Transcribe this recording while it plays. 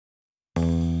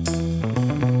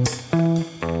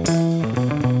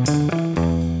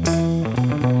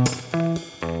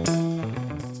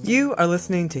You are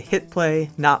listening to Hit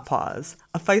Play, Not Pause,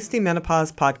 a feisty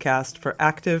menopause podcast for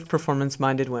active,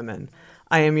 performance-minded women.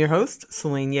 I am your host,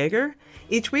 Selene Yeager.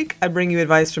 Each week, I bring you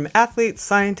advice from athletes,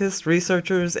 scientists,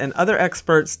 researchers, and other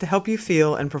experts to help you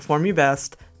feel and perform your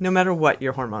best, no matter what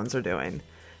your hormones are doing.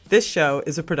 This show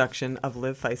is a production of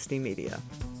Live Feisty Media.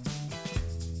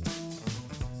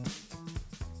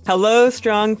 Hello,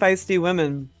 strong, feisty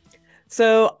women.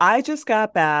 So I just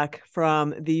got back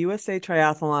from the USA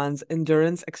Triathlon's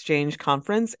Endurance Exchange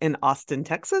Conference in Austin,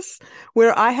 Texas,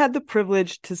 where I had the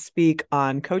privilege to speak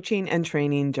on coaching and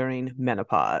training during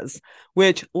menopause,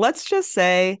 which, let's just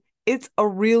say, it's a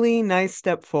really nice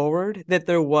step forward that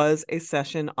there was a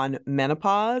session on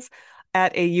menopause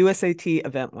at a USAT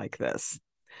event like this.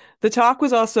 The talk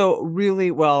was also really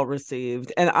well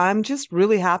received, and I'm just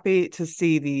really happy to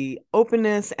see the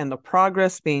openness and the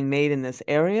progress being made in this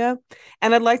area.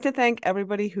 And I'd like to thank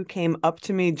everybody who came up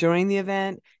to me during the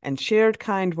event and shared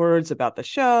kind words about the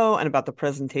show and about the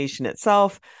presentation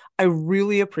itself. I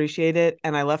really appreciate it,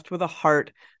 and I left with a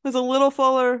heart that was a little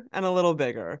fuller and a little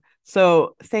bigger.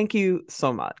 So thank you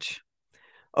so much.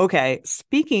 Okay,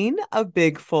 speaking of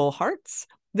big, full hearts,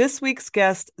 this week's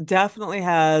guest definitely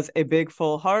has a big,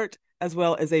 full heart, as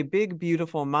well as a big,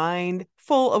 beautiful mind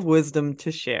full of wisdom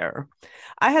to share.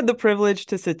 I had the privilege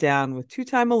to sit down with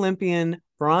two-time Olympian,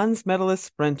 bronze medalist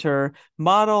sprinter,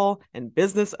 model, and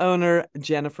business owner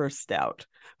Jennifer Stout,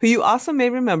 who you also may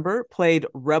remember played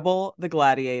Rebel the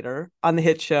Gladiator on the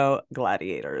hit show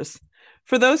Gladiators.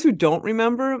 For those who don't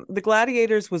remember, The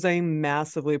Gladiators was a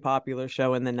massively popular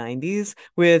show in the 90s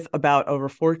with about over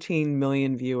 14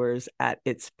 million viewers at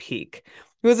its peak.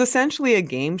 It was essentially a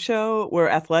game show where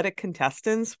athletic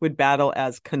contestants would battle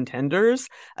as contenders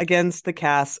against the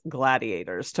cast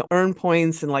gladiators to earn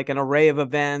points in like an array of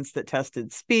events that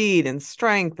tested speed and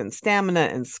strength and stamina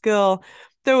and skill.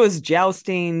 There was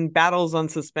jousting, battles on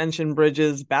suspension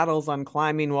bridges, battles on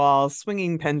climbing walls,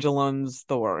 swinging pendulums,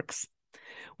 the works.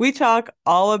 We talk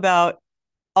all about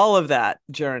all of that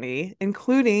journey,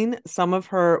 including some of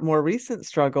her more recent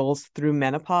struggles through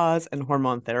menopause and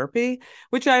hormone therapy,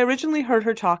 which I originally heard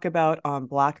her talk about on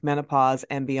Black Menopause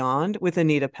and Beyond with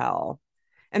Anita Powell.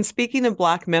 And speaking of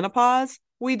Black menopause,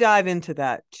 we dive into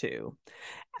that too.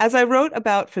 As I wrote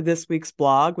about for this week's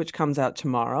blog, which comes out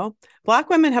tomorrow, Black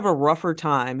women have a rougher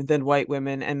time than white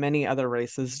women and many other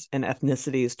races and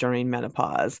ethnicities during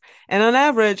menopause. And on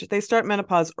average, they start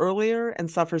menopause earlier and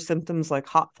suffer symptoms like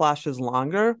hot flashes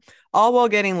longer, all while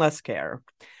getting less care.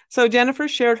 So Jennifer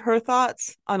shared her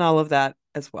thoughts on all of that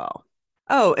as well.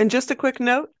 Oh, and just a quick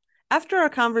note. After our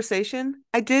conversation,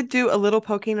 I did do a little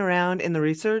poking around in the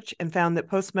research and found that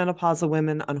postmenopausal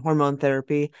women on hormone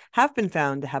therapy have been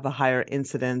found to have a higher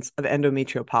incidence of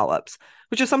endometrial polyps,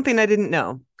 which is something I didn't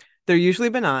know. They're usually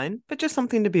benign, but just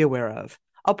something to be aware of.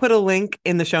 I'll put a link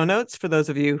in the show notes for those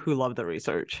of you who love the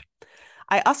research.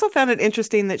 I also found it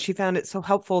interesting that she found it so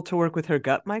helpful to work with her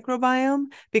gut microbiome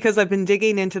because I've been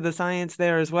digging into the science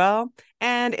there as well,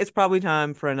 and it's probably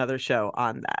time for another show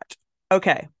on that.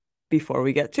 Okay. Before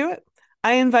we get to it,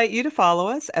 I invite you to follow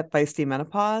us at Feisty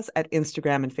Menopause at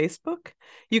Instagram and Facebook.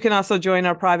 You can also join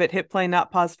our private Hit Play Not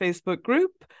Pause Facebook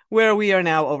group, where we are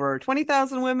now over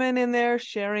 20,000 women in there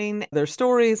sharing their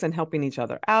stories and helping each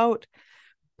other out.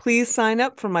 Please sign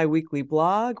up for my weekly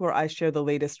blog where I share the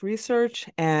latest research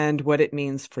and what it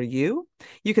means for you.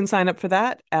 You can sign up for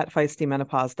that at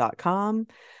feistymenopause.com.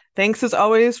 Thanks as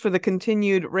always for the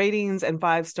continued ratings and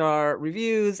 5-star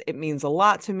reviews. It means a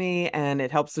lot to me and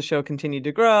it helps the show continue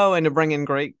to grow and to bring in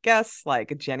great guests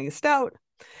like Jenny Stout.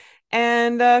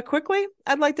 And quickly,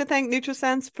 I'd like to thank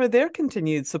NutriSense for their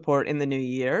continued support in the new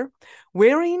year.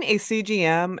 Wearing a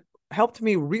CGM helped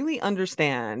me really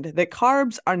understand that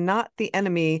carbs are not the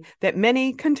enemy that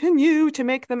many continue to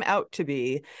make them out to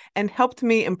be, and helped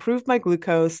me improve my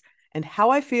glucose and how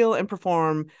I feel and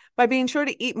perform by being sure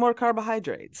to eat more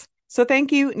carbohydrates. So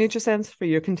thank you, NutriSense, for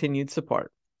your continued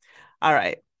support. All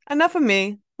right, enough of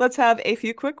me. Let's have a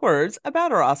few quick words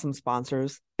about our awesome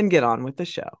sponsors and get on with the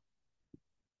show.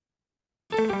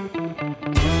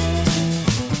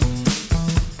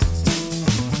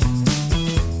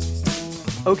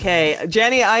 Okay,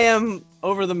 Jenny, I am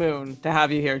over the moon to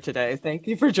have you here today. Thank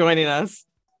you for joining us.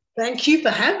 Thank you for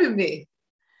having me.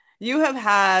 You have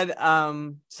had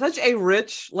such a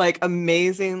rich,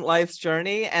 amazing life's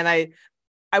journey. And I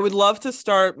would love to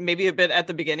start maybe a bit at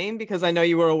the beginning because I know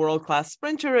you were a world-class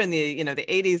sprinter in the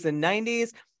 80s and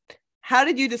 90s. How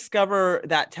did you discover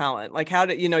that talent? Like how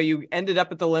did, you ended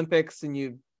up at the Olympics and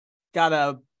you got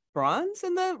a bronze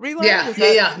in the relay? Yeah.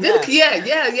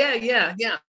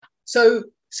 So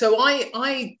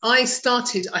I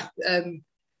started,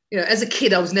 as a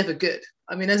kid, I was never good.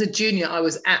 I mean, as a junior, I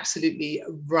was absolutely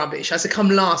rubbish. I used to come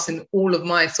last in all of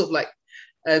my sort of like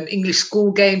English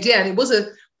school games. Yeah, and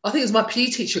I think it was my PE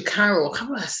teacher, Carol. I can't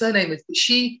remember what her surname is, but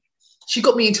she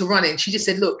got me into running. She just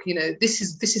said, look, this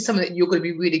is something that you're going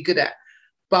to be really good at.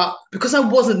 But because I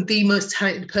wasn't the most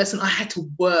talented person, I had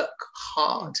to work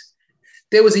hard.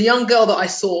 There was a young girl that I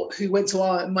saw who went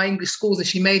to my English schools, and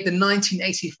she made the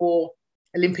 1984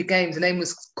 Olympic Games. Her name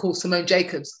was called Simone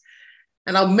Jacobs.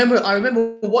 And I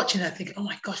remember watching her thinking, oh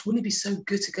my gosh, wouldn't it be so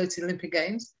good to go to the Olympic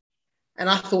Games? And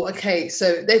I thought, okay,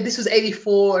 so this was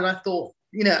 84. And I thought,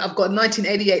 I've got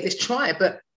 1988, let's try it.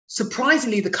 But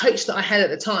surprisingly, the coach that I had at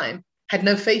the time had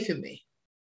no faith in me,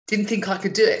 didn't think I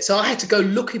could do it. So I had to go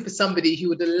looking for somebody who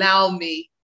would allow me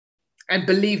and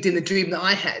believed in the dream that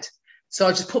I had. So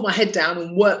I just put my head down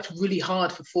and worked really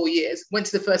hard for 4 years. Went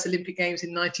to the first Olympic Games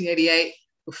in 1988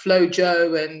 with Flo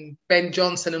Jo and Ben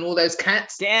Johnson and all those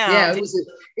cats. Damn. Yeah,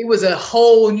 it was a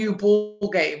whole new ball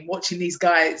game watching these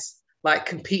guys like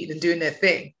competing and doing their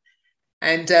thing.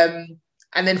 And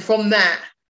then from that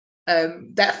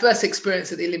first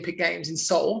experience at the Olympic Games in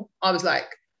Seoul, I was like,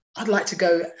 I'd like to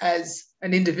go as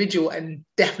an individual and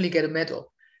definitely get a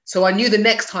medal. So I knew the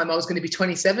next time I was going to be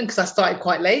 27 because I started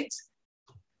quite late.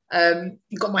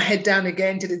 Got my head down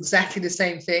again, did exactly the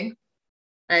same thing,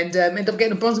 and ended up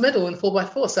getting a bronze medal in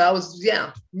 4x4. So I was,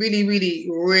 really, really,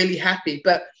 really happy.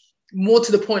 But more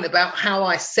to the point about how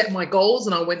I set my goals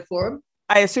and I went for them.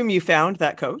 I assume you found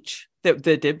that coach that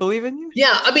did believe in you?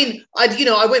 Yeah, I mean,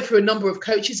 I went through a number of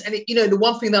coaches, and the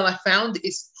one thing that I found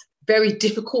is very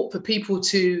difficult for people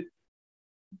to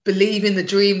believe in the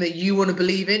dream that you want to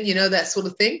believe in, that sort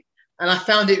of thing. And I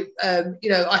found it,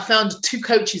 I found two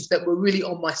coaches that were really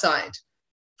on my side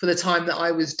for the time that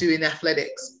I was doing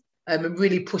athletics and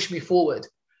really pushed me forward.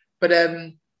 But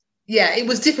it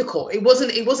was difficult. It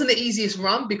wasn't the easiest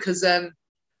run because,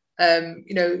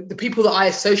 the people that I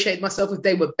associated myself with,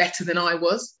 they were better than I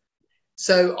was.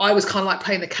 So I was kind of like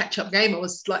playing the catch-up game. I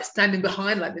was like standing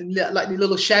behind like the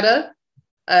little shadow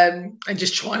and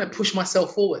just trying to push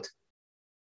myself forward.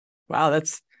 Wow,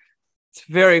 it's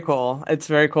very cool. It's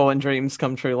very cool when dreams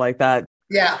come true like that.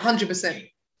 Yeah, 100%.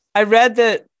 I read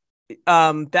that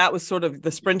that was sort of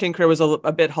the sprinting career was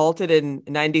a bit halted in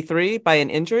 93 by an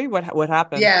injury. What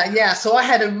happened? Yeah. So I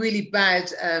had a really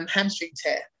bad hamstring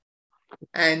tear,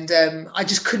 and I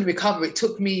just couldn't recover. It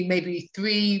took me maybe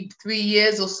three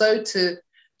years or so to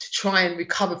try and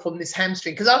recover from this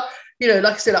hamstring because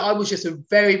like I said, I was just a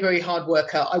very, very hard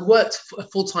worker. I worked a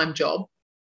full-time job,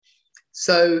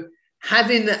 so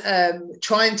having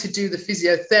trying to do the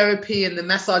physiotherapy and the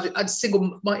massage,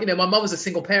 my mum was a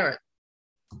single parent,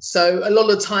 so a lot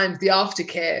of times the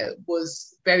aftercare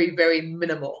was very, very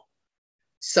minimal.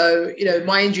 So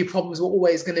my injury problems were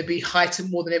always going to be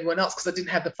heightened more than everyone else because I didn't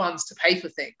have the funds to pay for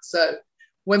things. So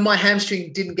when my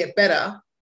hamstring didn't get better,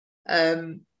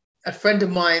 a friend of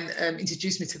mine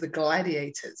introduced me to the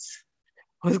Gladiators.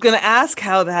 I was going to ask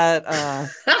how that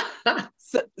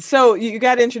So you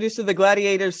got introduced to the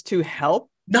Gladiators to help?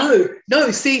 No.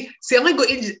 See, I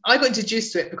got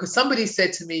introduced to it because somebody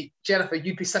said to me, Jennifer,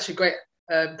 you'd be such a great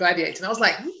gladiator. And I was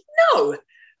like, no,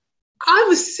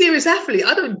 I'm a serious athlete.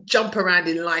 I don't jump around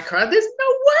in Lycra. There's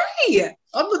no way.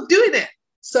 I'm not doing it.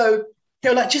 So they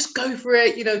were like, just go for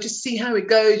it. Just see how it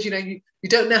goes. You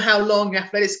don't know how long your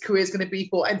athletics career is going to be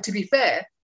for. And to be fair,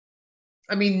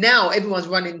 I mean, now everyone's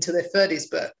running into their 30s,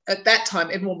 but at that time,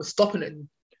 everyone was stopping it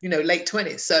in late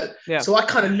 20s. So I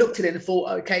kind of looked at it and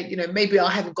thought, okay, maybe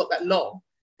I haven't got that long.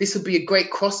 This would be a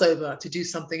great crossover to do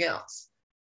something else.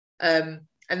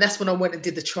 And that's when I went and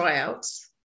did the tryouts.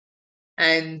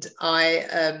 And I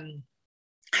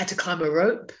had to climb a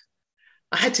rope.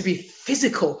 I had to be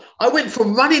physical. I went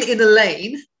from running in a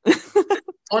lane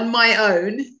on my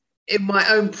own, in my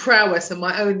own prowess and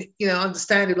my own,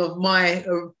 understanding of my,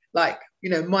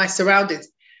 my surroundings,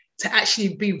 to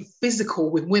actually being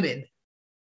physical with women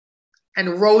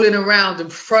and rolling around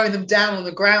and throwing them down on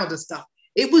the ground and stuff.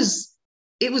 It was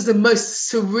the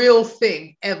most surreal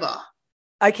thing ever.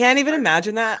 I can't even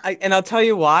imagine that. And I'll tell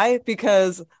you why,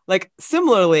 because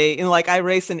similarly, I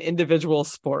race in individual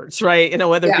sports, right?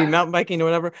 Whether it be mountain biking or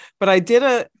whatever, but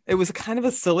it was kind of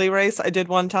a silly race I did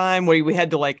one time where we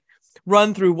had to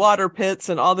run through water pits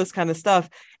and all this kind of stuff.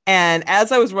 And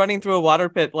as I was running through a water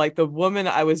pit, the woman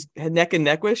I was neck and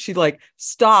neck with, she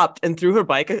stopped and threw her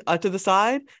bike to the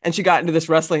side and she got into this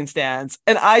wrestling stance.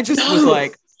 And I just was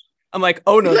I'm like,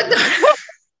 oh no.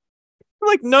 I'm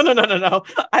like, no.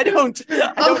 I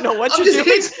don't know what you're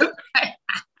doing.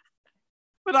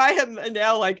 But I am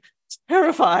now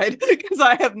terrified because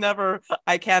I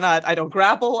don't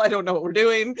grapple. I don't know what we're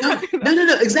doing. No,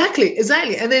 exactly.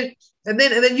 And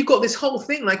then you got this whole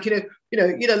thing,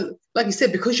 like you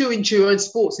said, because you're into your own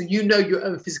sports and you know your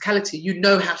own physicality, you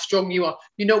know how strong you are,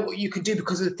 you know what you can do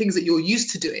because of the things that you're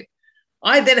used to doing.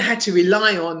 I then had to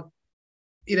rely on,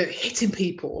 hitting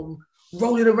people,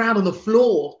 rolling around on the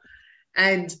floor,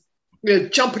 and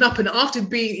jumping up, and after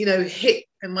being hit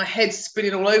and my head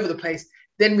spinning all over the place,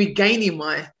 then regaining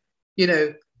my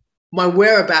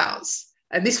whereabouts.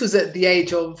 And this was at the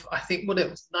age of, I think, when it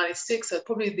was 96, so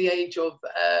probably the age of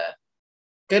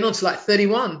going on to like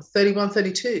 31,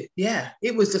 32. Yeah,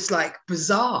 it was just like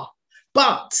bizarre.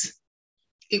 But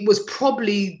it was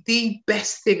probably the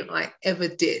best thing I ever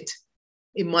did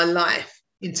in my life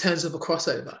in terms of a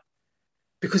crossover,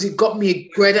 because it got me a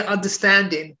greater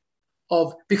understanding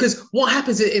of, because what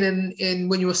happens in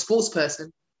when you're a sports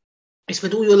person, you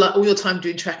spend all your time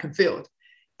doing track and field.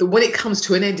 But when it comes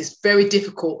to an end, it's very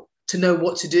difficult to know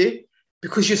what to do,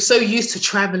 because you're so used to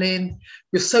traveling,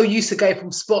 you're so used to going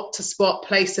from spot to spot,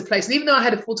 place to place. And even though I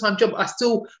had a full-time job, I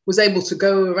still was able to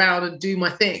go around and do my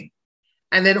thing.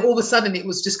 And then all of a sudden it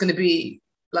was just going to be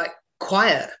like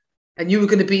quiet, and you were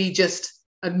going to be just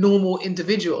a normal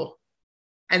individual.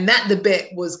 And that the bit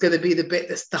was going to be the bit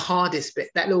that's the hardest bit,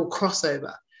 that little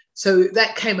crossover. So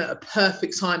that came at a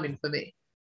perfect timing for me.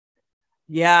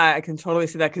 Yeah, I can totally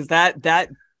see that, because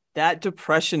that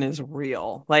depression is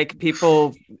real. Like,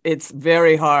 people, it's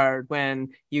very hard when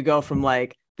you go from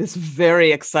like this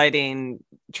very exciting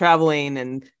traveling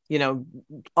and,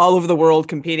 all over the world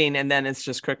competing, and then it's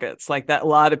just crickets. Like that, a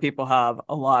lot of people have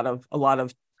a lot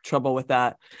of trouble with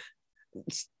that.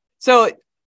 So,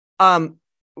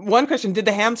 one question, did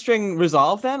the hamstring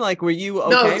resolve then? Like, were you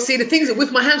okay? No, see, the things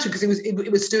with my hamstring, because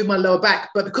it was to do with my lower back,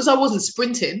 but because I wasn't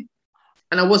sprinting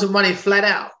and I wasn't running flat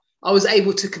out, I was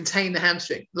able to contain the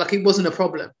hamstring. Like, it wasn't a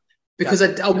problem, because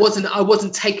I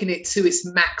wasn't taking it to its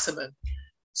maximum.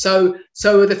 So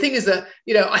the thing is that,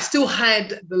 I still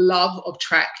had the love of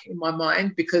track in my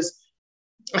mind, because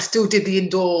I still did the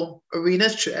indoor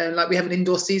arenas, like we have an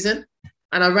indoor season,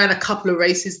 and I ran a couple of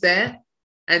races there.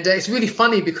 And it's really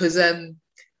funny because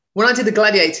when I did the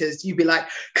gladiators, you'd be like,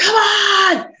 come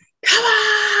on.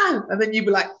 And then you'd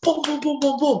be like, boom, boom, boom,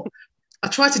 boom, boom. I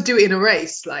tried to do it in a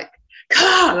race, like,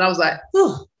 come on. And I was like,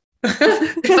 oh,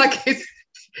 like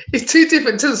it's two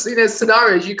different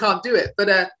scenarios. You can't do it. But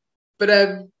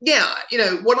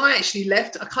yeah, when I actually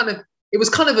left, it was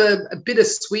kind of a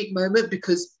bittersweet moment,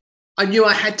 because I knew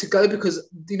I had to go, because,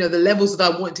 the levels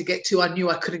that I wanted to get to, I knew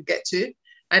I couldn't get to.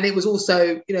 And it was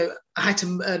also, I had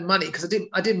to earn money, because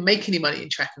I didn't make any money in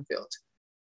track and field.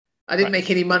 I didn't make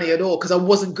any money at all, because I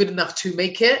wasn't good enough to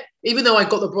make it. Even though I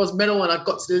got the bronze medal and I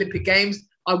got to the Olympic Games,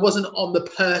 I wasn't on the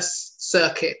purse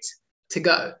circuit to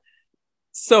go.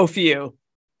 So few.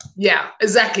 Yeah,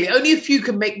 exactly. Only a few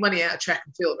can make money out of track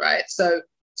and field, right? So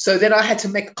then I had to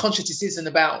make a conscious decision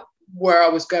about where I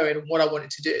was going and what I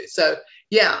wanted to do. So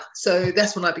yeah, so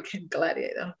that's when I became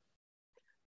gladiator.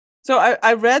 So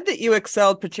I read that you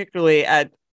excelled particularly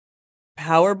at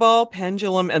Powerball,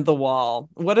 Pendulum, and the Wall.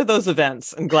 What are those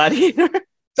events in Gladiator?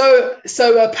 So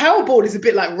Powerball is a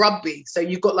bit like rugby. So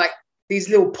you've got like these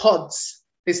little pods.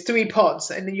 There's 3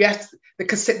 pods, and then you have to,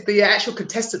 the actual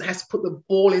contestant has to put the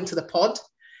ball into the pod,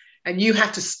 and you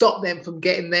have to stop them from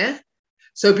getting there.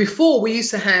 So before, we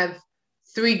used to have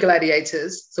 3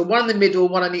 gladiators, so 1 in the middle,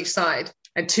 1 on each side,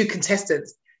 and 2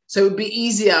 contestants. So it would be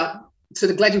easier. So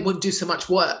the gladiator wouldn't do so much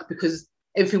work, because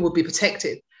everything would be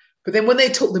protected. But then when they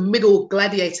took the middle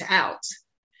gladiator out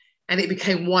and it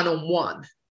became 1-on-1,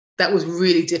 that was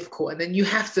really difficult. And then you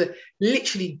have to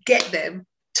literally get them,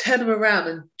 turn them around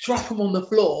and drop them on the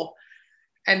floor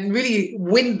and really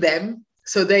win them,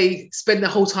 so they spend the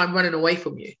whole time running away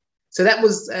from you. So that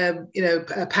was, a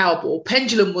Powerball.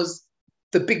 Pendulum was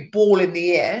the big ball in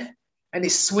the air, and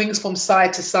it swings from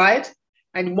side to side.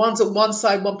 And one's at one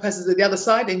side, one person's at the other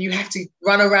side, and you have to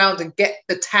run around and get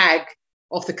the tag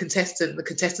of the contestant. The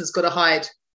contestant's got to hide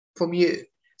from you.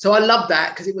 So I loved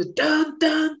that, because it was dun,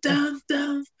 dun, dun,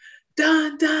 dun,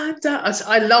 dun, dun, dun.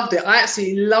 I loved it. I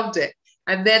absolutely loved it.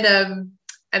 And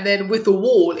then with the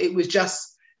Wall, it was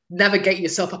just navigate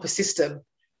yourself up a system.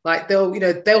 Like they'll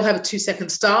have a 2-second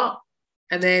start,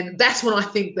 and then that's when I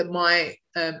think that my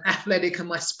athletic and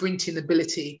my sprinting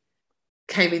ability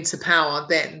came into power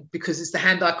then, because it's the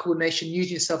hand-eye coordination,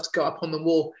 using yourself to go up on the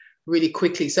wall really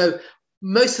quickly. So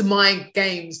most of my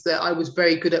games that I was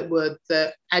very good at were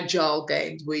the agile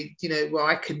games, where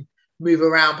I can move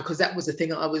around, because that was the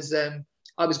thing I was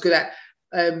good at.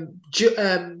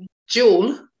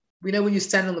 Duel, when you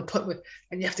stand on the put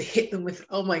and you have to hit them with,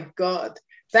 oh my God,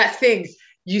 that thing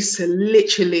used to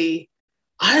literally,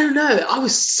 I don't know, I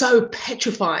was so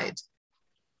petrified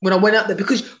when I went up there,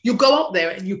 because you go up there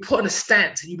and you put on a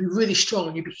stance and you'd be really strong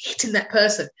and you'd be hitting that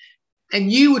person.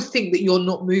 and you would think that you're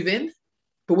not moving,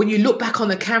 but when you look back on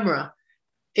the camera,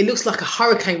 it looks like a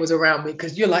hurricane was around me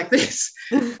because you're like this.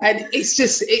 And it's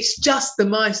just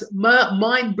the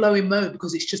mind-blowing moment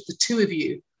because it's just the two of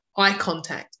you, eye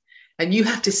contact, and you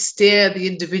have to steer the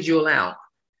individual out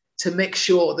to make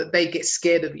sure that they get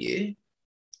scared of you.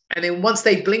 And then once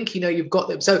they blink, you know you've got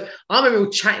them. So I'm a real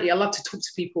chatty. I love to talk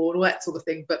to people and all that sort of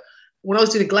thing. But when I was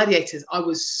doing the Gladiators, I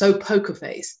was so poker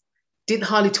face, didn't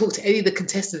hardly talk to any of the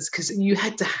contestants because you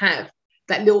had to have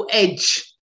that little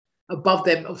edge above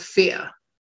them of fear.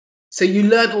 So you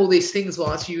learned all these things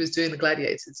whilst you was doing the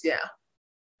Gladiators. Yeah.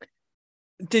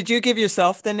 Did you give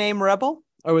yourself the name Rebel,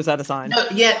 or was that a sign? No,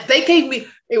 yeah, they gave me.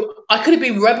 I could have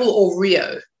been Rebel or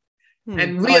Rio,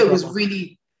 and Rio was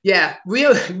really,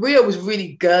 Rio was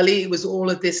really girly. It was all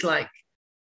of this like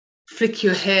flick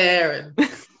your hair and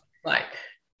like,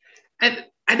 and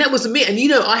that was me. And you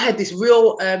know, I had this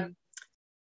real.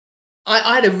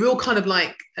 I had a real kind of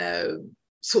like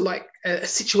sort of like a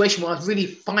situation where I was really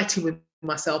fighting with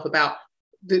myself about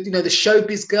the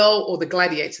showbiz girl or the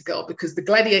gladiator girl, because the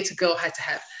gladiator girl had to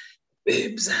have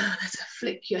boobs, had to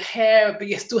flick your hair, but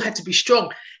you still had to be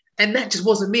strong, and that just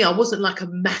wasn't me. I wasn't like a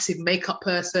massive makeup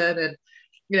person, and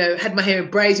you know, had my hair in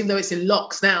braids, even though it's in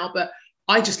locks now, but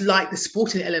I just liked the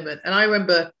sporting element. And I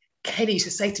remember Kenny used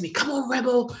to say to me, come on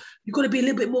Rebel, you've got to be a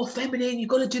little bit more feminine, you've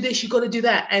got to do this, you've got to do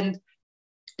that. And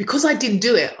because I didn't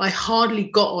do it, I hardly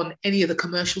got on any of the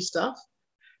commercial stuff.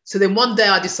 So then one day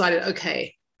I decided,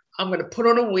 okay, I'm going to put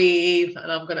on a weave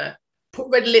and I'm going to put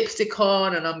red lipstick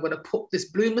on and I'm going to put this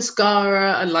blue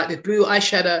mascara and like the blue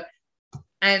eyeshadow.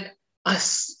 And I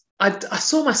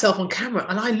saw myself on camera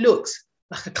and I looked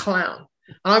like a clown.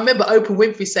 And I remember Oprah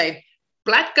Winfrey saying,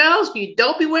 black girls, you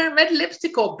don't be wearing red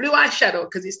lipstick or blue eyeshadow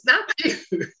because it's not you.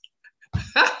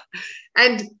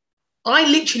 And I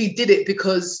literally did it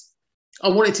because I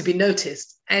wanted to be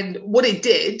noticed. And what it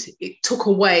did, it took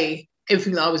away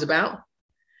everything that I was about.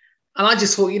 And I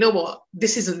just thought, you know what?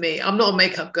 This isn't me. I'm not a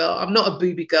makeup girl. I'm not a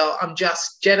booby girl. I'm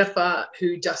just Jennifer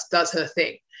who just does her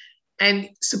thing. And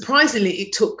surprisingly,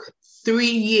 it took 3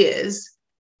 years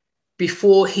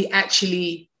before he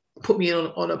actually put me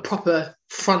on a proper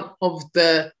front of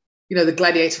the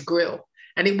Gladiator grill.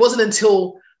 And it wasn't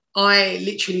until I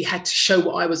literally had to show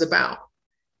what I was about.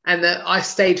 And that I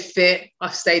stayed fit, I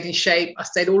stayed in shape, I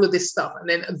stayed all of this stuff. And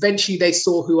then eventually they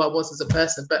saw who I was as a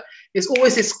person. But there's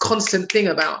always this constant thing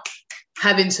about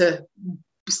having to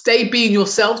stay being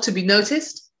yourself to be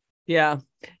noticed. Yeah.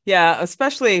 Yeah.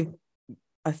 Especially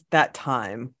at that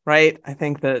time, right? I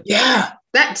think that. Yeah.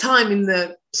 That time in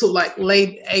the sort of like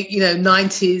late,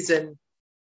 90s. And,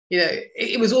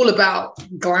 it was all about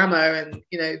glamour and,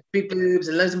 big boobs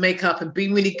and loads of makeup and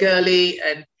being really girly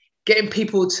and getting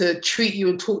people to treat you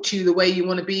and talk to you the way you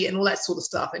want to be and all that sort of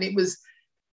stuff. And it was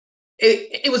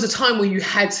a time where you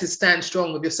had to stand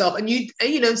strong with yourself. And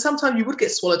sometimes you would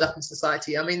get swallowed up in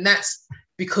society. I mean, that's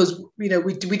because, we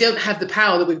don't have the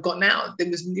power that we've got now.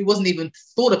 It wasn't even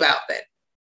thought about then.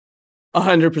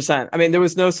 100%. I mean, there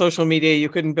was no social media. You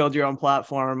couldn't build your own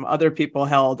platform. Other people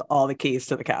held all the keys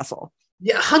to the castle.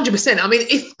 Yeah, 100%. I mean,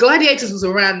 if Gladiators was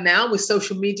around now with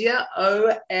social media,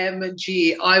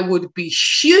 OMG, I would be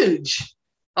huge.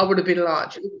 I would have been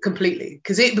large completely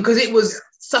because it was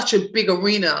such a big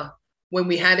arena when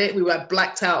we had it. We were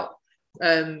blacked out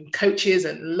coaches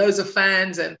and loads of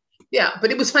fans, and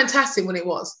but it was fantastic when it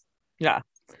was. Yeah.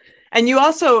 And you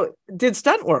also did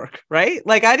stunt work, right?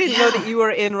 Like I didn't know that you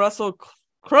were in Russell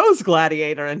Crowe's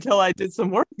Gladiator until I did some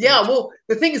work. Yeah, well,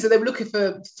 the thing is that they were looking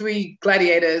for 3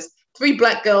 gladiators, 3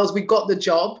 black girls. We got the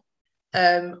job.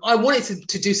 I wanted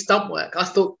to do stunt work. I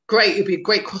thought, great, it'd be a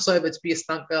great crossover to be a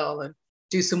stunt girl and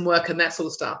do some work and that sort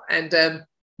of stuff. And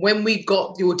when we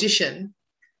got the audition,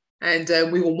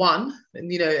 and we were one, and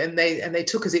and they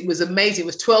took us. It was amazing. It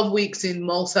was 12 weeks in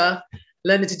Malta,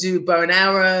 learning to do bow and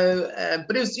arrow.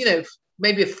 But it was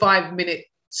maybe a 5-minute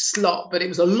slot, but it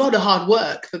was a lot of hard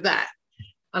work for that.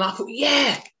 And I thought,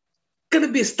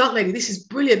 gonna be a stunt lady. This is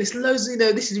brilliant. This loads,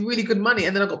 this is really good money.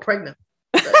 And then I got pregnant.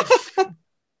 So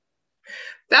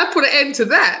that put an end to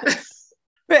that.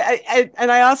 But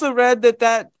I also read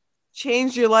that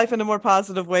changed your life in a more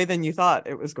positive way than you thought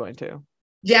it was going to.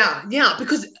 Yeah,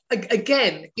 because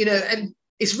again, and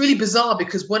it's really bizarre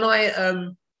because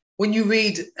when you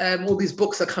read all these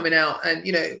books are coming out, and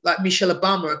like Michelle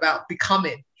Obama about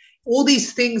becoming, all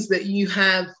these things that you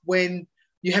have when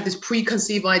you have this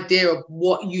preconceived idea of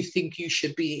what you think you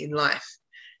should be in life,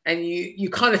 and you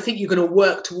kind of think you're going to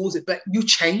work towards it, but you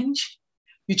change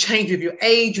with your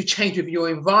age, you change with your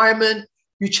environment,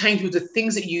 you change with the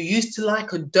things that you used to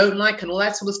like or don't like and all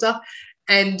that sort of stuff.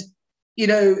 And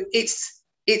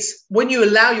it's when you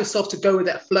allow yourself to go with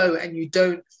that flow and you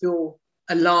don't feel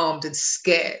alarmed and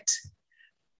scared,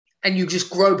 and you just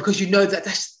grow because you know that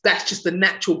that's just the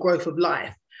natural growth of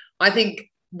life. I think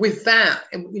with that,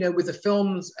 and with the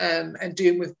films and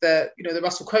doing with the the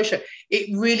Russell Crowe show,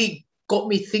 it really got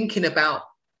me thinking about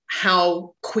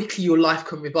how quickly your life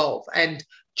can revolve, and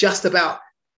just about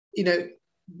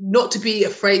not to be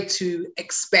afraid to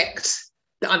expect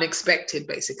the unexpected,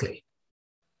 basically.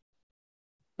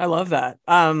 I love that.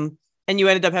 And you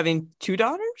ended up having two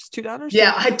daughters? Two daughters?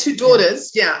 Yeah, I had two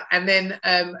daughters. Yeah. And then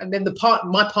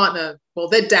my partner, well,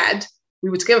 their dad, we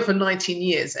were together for 19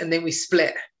 years and then we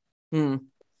split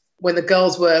when the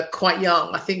girls were quite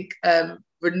young. I think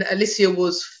Alicia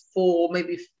was 4,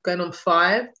 maybe going on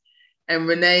 5, and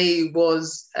Renee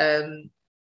was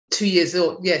 2 years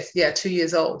old. Yes, yeah, 2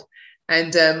 years old.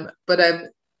 And but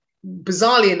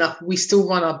bizarrely enough, we still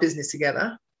run our business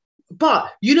together.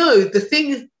 But the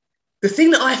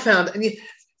thing that I found, and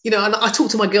and I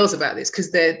talk to my girls about this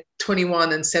because they're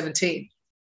 21 and 17,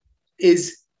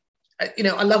 is,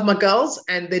 I love my girls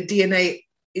and their DNA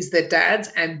is their dad's,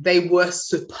 and they were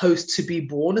supposed to be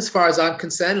born, as far as I'm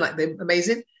concerned, like they're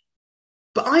amazing.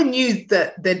 But I knew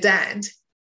that their dad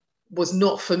was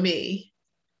not for me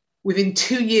within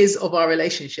 2 years of our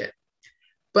relationship.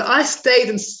 But I stayed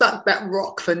and sucked that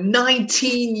rock for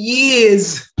 19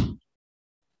 years.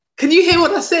 Can you hear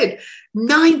what I said?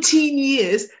 19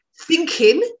 years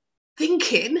thinking,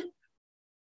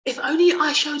 if only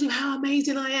I showed him how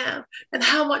amazing I am and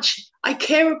how much I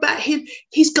care about him,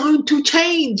 he's going to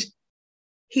change.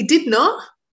 He did not,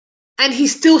 and he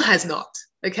still has not,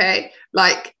 okay?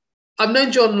 Like, I've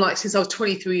known John since I was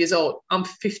 23 years old. I'm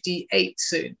 58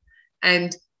 soon.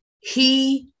 And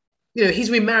he's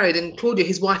remarried, and Claudia,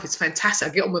 his wife, is fantastic.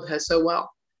 I get on with her so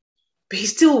well. But he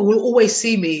still will always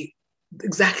see me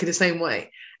exactly the same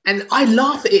way. And I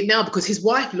laugh at it now because his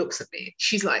wife looks at me.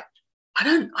 She's like, I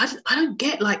don't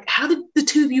get, like, how did the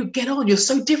two of you get on? You're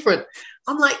so different.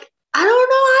 I'm like, I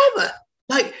don't know either.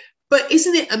 Like, but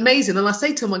isn't it amazing? And I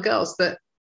say to my girls that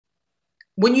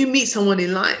when you meet someone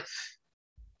in life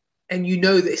and you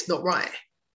know that it's not right,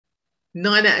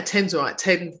 9 out of 10's right,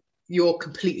 10, you're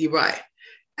completely right.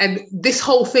 And this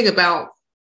whole thing about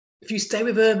if you stay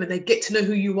with them and they get to know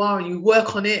who you are and you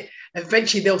work on it,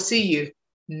 eventually they'll see you.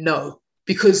 No,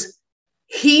 because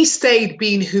he stayed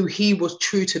being who he was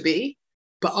true to be,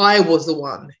 but I was the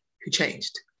one who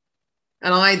changed.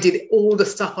 And I did all the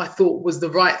stuff I thought was the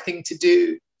right thing to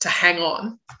do to hang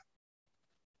on.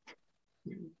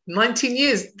 19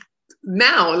 years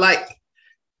now, like,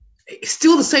 it's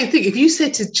still the same thing. If you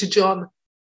said to John,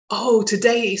 oh,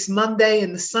 today is Monday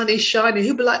and the sun is shining,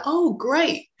 he'll be like, oh,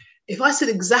 great. If I said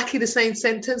exactly the same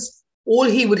sentence, all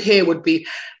he would hear would be,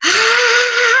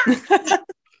 ah!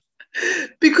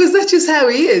 Because that's just how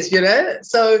he is,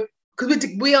 So, because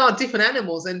we are different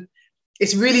animals, and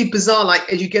it's really bizarre.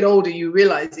 Like, as you get older, you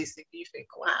realize these things. You think,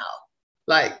 wow,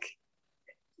 like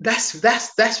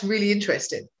that's really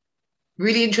interesting.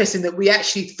 Really interesting that we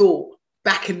actually thought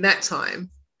back in that time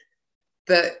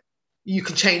that you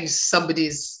could change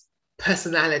somebody's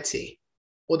personality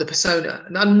or the persona.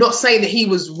 And I'm not saying that he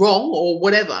was wrong or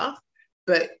whatever,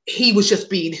 but he was just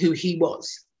being who he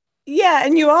was. Yeah,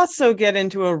 and you also get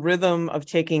into a rhythm of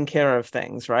taking care of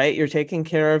things, right? You're taking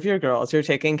care of your girls, you're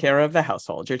taking care of the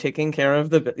household, you're taking care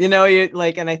of you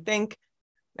like, and I think,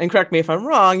 and correct me if I'm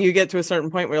wrong, you get to a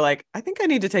certain point where you're like, I think I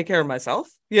need to take care of myself,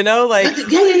 like.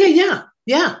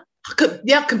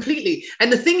 Yeah, completely.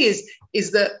 And the thing is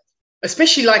that,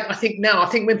 especially like, I think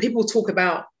when people talk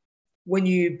about when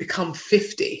you become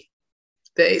 50,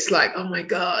 that it's like, oh my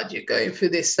God, you're going through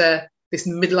this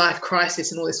midlife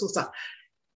crisis and all this sort of stuff.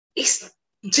 It's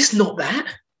just not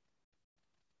that.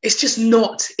 It's just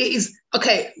not. It is,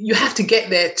 okay, you have to get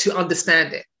there to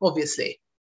understand it, obviously.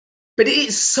 But it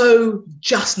is so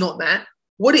just not that.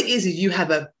 What it is you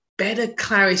have a better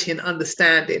clarity and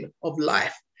understanding of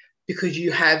life because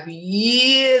you have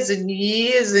years and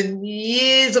years and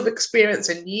years of experience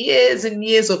and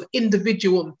years of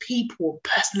individual and people,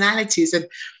 personalities and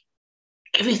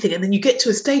everything. And then you get to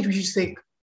a stage where you just think,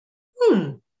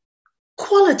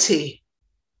 quality.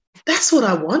 That's what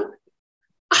I want.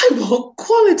 I want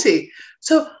quality.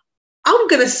 So I'm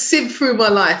going to sift through my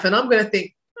life and I'm going to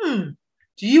think,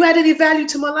 do you add any value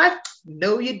to my life?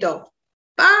 No, you don't.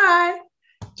 Bye.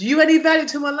 Do you add any value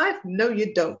to my life? No,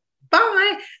 you don't.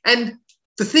 Bye. And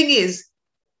the thing is,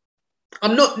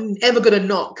 I'm not ever going to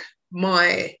knock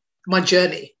my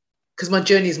journey, because my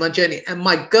journey is my journey. And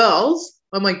my girls,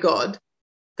 oh my God,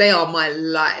 they are my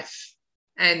life.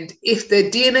 And if their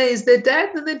DNA is their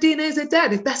dad, then their DNA is their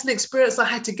dad. If that's an experience I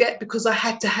had to get because I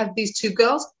had to have these two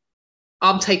girls,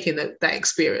 I'm taking that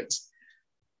experience.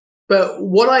 But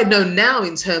what I know now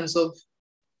in terms of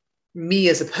me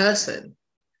as a person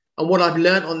and what I've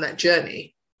learned on that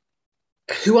journey,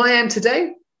 who I am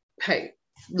today, hey,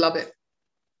 love it.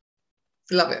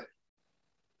 Love it.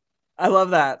 I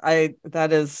love that.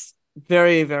 That is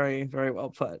very, very, very well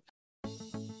put.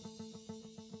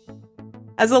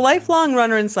 As a lifelong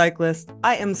runner and cyclist,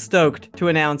 I am stoked to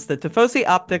announce that Tifosi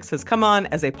Optics has come on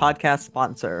as a podcast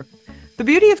sponsor. The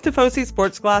beauty of Tifosi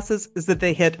sports glasses is that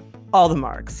they hit all the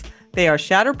marks. They are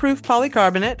shatterproof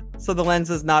polycarbonate, so the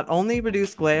lenses not only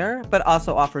reduce glare, but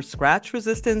also offer scratch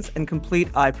resistance and complete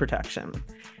eye protection.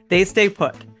 They stay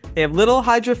put. They have little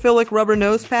hydrophilic rubber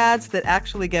nose pads that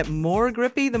actually get more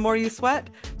grippy the more you sweat,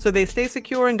 so they stay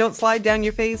secure and don't slide down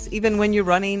your face even when you're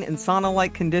running in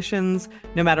sauna-like conditions.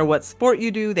 No matter what sport you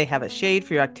do, they have a shade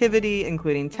for your activity,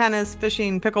 including tennis,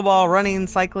 fishing, pickleball, running,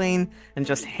 cycling, and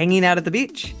just hanging out at the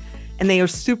beach. And they are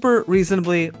super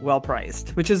reasonably well priced,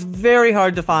 which is very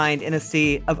hard to find in a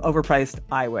sea of overpriced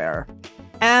eyewear.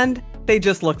 And they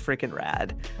just look freaking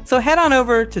rad. So head on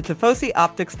over to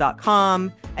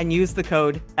TifosiOptics.com and use the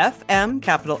code FM,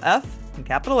 capital F and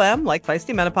capital M, like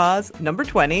Feisty Menopause, number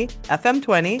 20,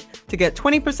 FM20, to get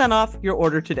 20% off your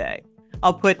order today.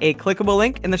 I'll put a clickable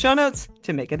link in the show notes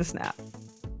to make it a snap.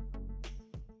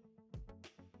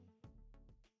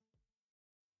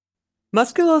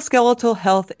 Musculoskeletal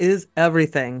health is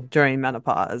everything during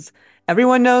menopause.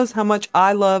 Everyone knows how much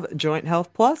I love Joint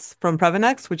Health Plus from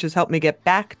Previnex, which has helped me get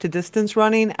back to distance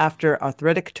running after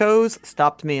arthritic toes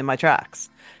stopped me in my tracks.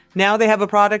 Now they have a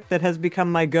product that has become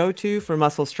my go-to for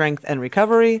muscle strength and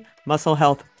recovery, Muscle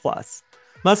Health Plus.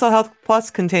 Muscle Health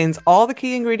Plus contains all the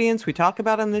key ingredients we talk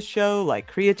about on this show, like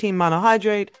creatine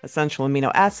monohydrate, essential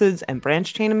amino acids, and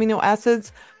branched-chain amino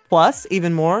acids, plus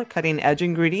even more cutting-edge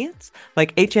ingredients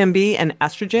like HMB and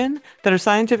estrogen that are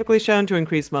scientifically shown to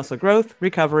increase muscle growth,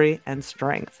 recovery, and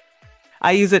strength.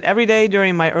 I use it every day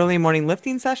during my early morning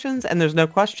lifting sessions, and there's no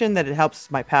question that it helps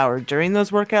my power during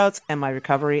those workouts and my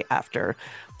recovery after.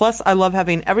 Plus, I love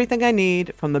having everything I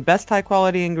need from the best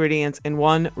high-quality ingredients in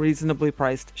one reasonably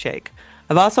priced shake.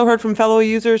 I've also heard from fellow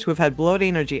users who have had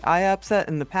bloating or GI upset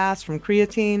in the past from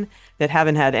creatine that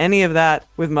haven't had any of that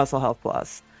with Muscle Health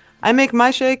Plus. I make my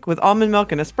shake with almond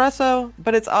milk and espresso,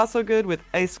 but it's also good with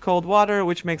ice cold water,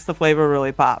 which makes the flavor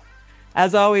really pop.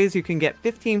 As always, you can get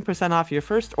 15% off your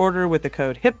first order with the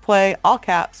code HIPPLAY, all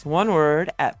caps, one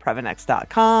word, at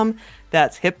Previnex.com.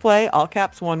 That's HIPPLAY, all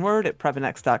caps, one word, at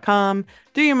Previnex.com.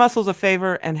 Do your muscles a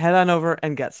favor and head on over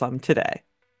and get some today.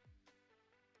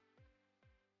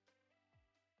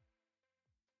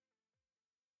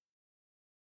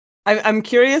 I'm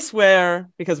curious where,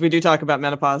 because we do talk about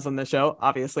menopause on the show,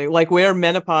 obviously, like where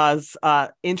menopause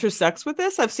intersects with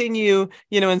this. I've seen you,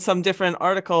 in some different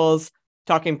articles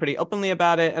talking pretty openly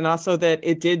about it, and also that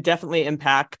it did definitely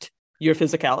impact your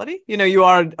physicality. You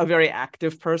are a very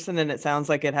active person, and it sounds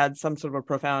like it had some sort of a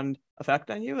profound effect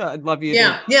on you. I'd love you.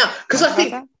 Yeah, because I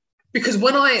think, because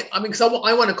when because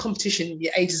I won a competition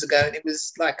ages ago, and it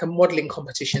was like a modeling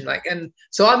competition, and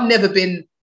so I've never been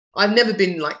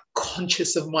like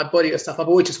conscious of my body or stuff. I've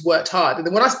always just worked hard. And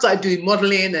then when I started doing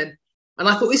modeling and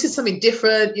I thought this is something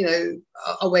different,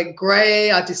 I went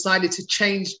gray. I decided to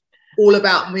change all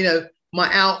about, my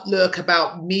outlook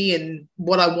about me and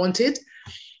what I wanted.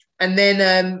 And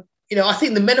then, I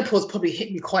think the menopause probably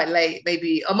hit me quite late.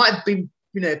 Maybe I might have been,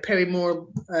 peri more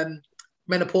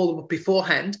menopausal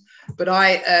beforehand, but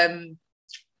I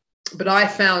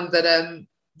found that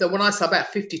when I started about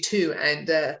 52 and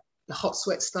the hot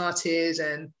sweat started,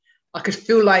 and I could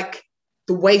feel like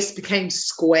the waist became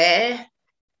square,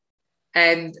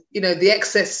 and the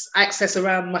access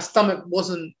around my stomach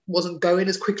wasn't going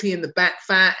as quickly in the back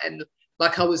fat, and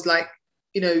like I was like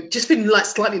just feeling like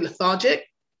slightly lethargic.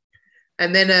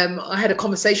 And then I had a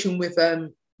conversation with a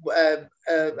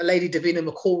lady, Davina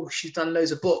McCall. She's done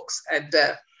loads of books, and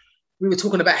we were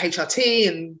talking about HRT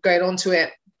and going on to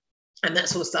it and that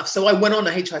sort of stuff. So I went on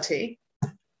a HRT,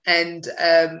 and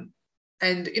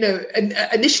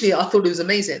initially I thought it was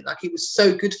amazing, like it was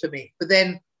so good for me. But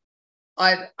then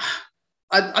I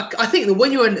think that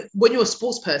when you're a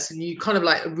sports person, you kind of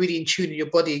like are really in tune in your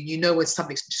body, and when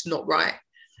something's just not right.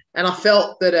 And I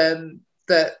felt that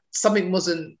that something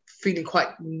wasn't feeling quite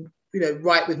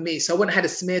right with me. So I went and had a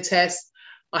smear test.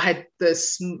 I had the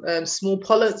small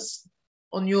polyps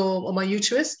on my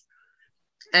uterus,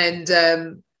 and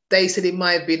they said it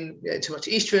might have been too much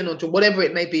estrogen or whatever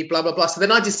it may be, blah, blah, blah. So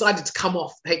then I decided to come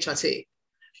off HRT,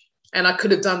 and I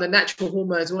could have done the natural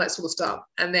hormones, all that sort of stuff.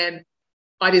 And then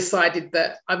I decided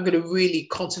that I'm going to really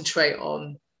concentrate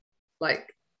on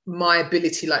like my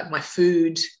ability, like my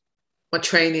food, my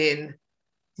training,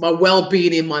 my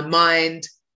well-being in my mind,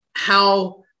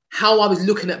 how I was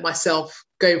looking at myself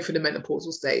going through the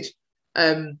menopausal stage,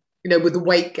 with the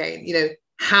weight gain,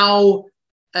 how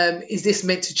is this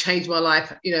meant to change my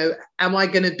life? Am I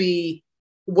going to be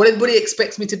what everybody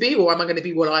expects me to be, or am I going to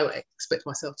be what I expect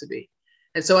myself to be?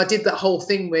 And so I did that whole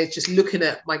thing where just looking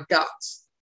at my guts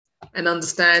and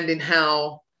understanding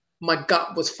how my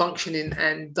gut was functioning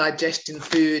and digesting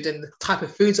food and the type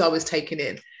of foods I was taking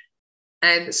in.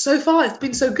 And so far, it's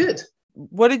been so good.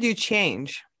 What did you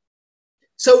change?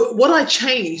 So what I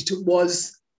changed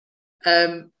was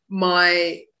I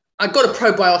got a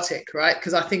probiotic, right?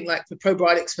 Because I think like the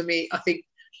probiotics for me, I think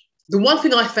the one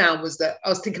thing I found was that I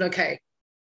was thinking, okay,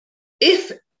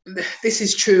 if this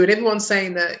is true, and everyone's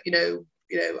saying that,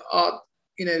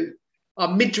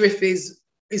 our midriff is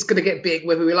going to get big,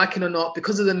 whether we like it or not,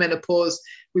 because of the menopause,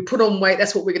 we put on weight,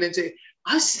 that's what we're going to do.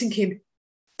 I was thinking,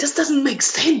 this doesn't make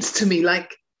sense to me.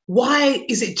 Like, why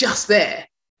is it just there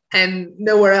and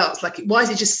nowhere else? Like, why is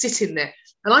it just sitting there?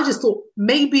 And I just thought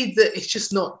maybe that it's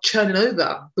just not churning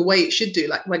over the way it should do.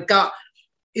 Like, my gut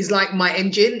is like my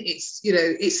engine. It's,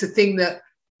 it's the thing that,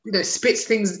 spits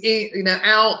things in,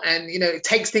 out, and, it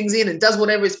takes things in and does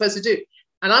whatever it's supposed to do.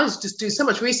 And I was just doing so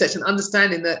much research and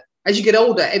understanding that as you get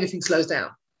older, everything slows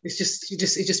down. It's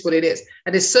just what it is.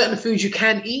 And there's certain foods you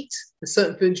can eat, there's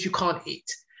certain foods you can't eat.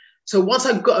 So once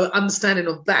I got an understanding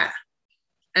of that,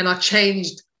 and I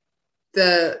changed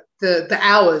the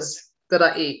hours that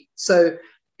I eat. So,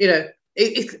 you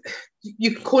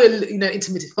can call it,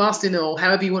 intermittent fasting or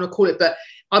however you want to call it, but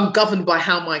I'm governed by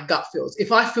how my gut feels.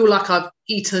 If I feel like I've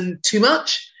eaten too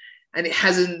much and it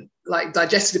hasn't like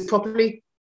digested it properly,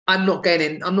 I'm not going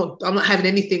in. I'm not having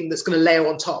anything that's going to layer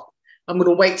on top. I'm going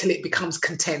to wait till it becomes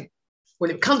content. When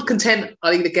it becomes content,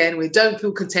 I'll eat again. When it don't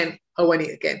feel content, I won't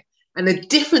eat again. And the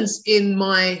difference in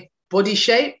my body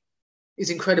shape is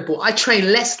incredible. I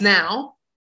train less now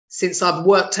since I've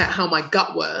worked out how my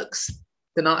gut works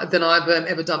than I've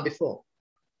ever done before.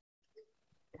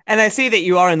 And I see that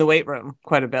you are in the weight room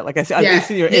quite a bit. Like I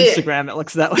see your Instagram, it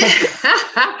looks that way.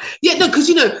 Yeah, no, because,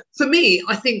 for me,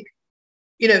 I think,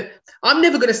 I'm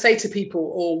never going to say to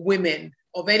people or women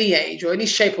of any age or any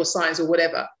shape or size or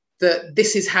whatever, that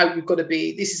this is how you've got to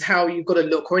be, this is how you've got to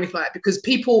look or anything like that, because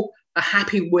people are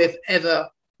happy with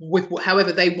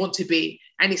however they want to be.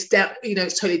 And it's down,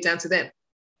 it's totally down to them.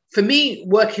 For me,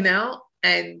 working out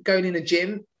and going in the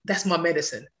gym, that's my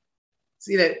medicine.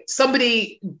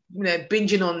 Somebody,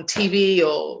 binging on TV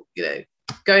or,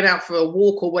 going out for a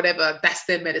walk or whatever, that's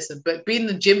their medicine. But being in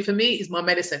the gym for me is my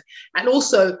medicine. And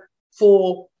also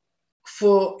for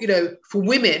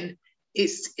women,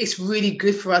 it's really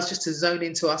good for us just to zone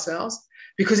into ourselves,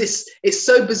 because it's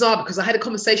so bizarre. Because I had a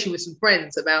conversation with some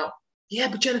friends about, yeah,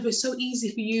 but Jennifer, it's so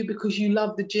easy for you because you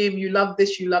love the gym, you love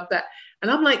this, you love that. And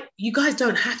I'm like, you guys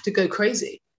don't have to go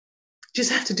crazy.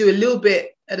 Just have to do a little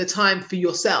bit at a time for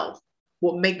yourself,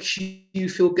 what makes you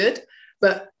feel good.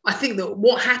 But I think that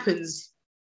what happens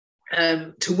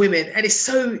to women, and it's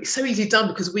so easily done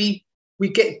because we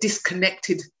get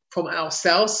disconnected from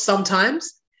ourselves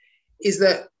sometimes, is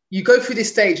that you go through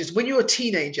this stage. Is when you're a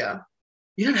teenager,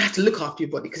 you don't have to look after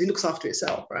your body because it looks after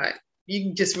itself, right? You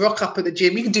can just rock up at the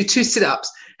gym. You can do 2 sit-ups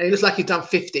and it looks like you've done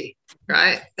 50,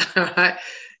 right?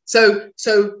 So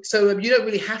you don't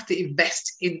really have to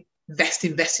invest in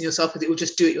yourself, because it will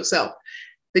just do it yourself.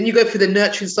 Then you go through the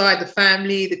nurturing side, the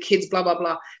family, the kids, blah, blah,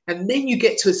 blah. And then you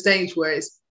get to a stage where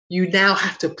you now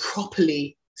have to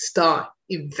properly start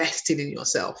investing in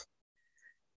yourself.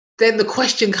 Then the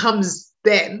question comes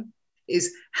then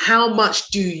is, how much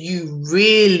do you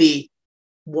really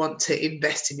want to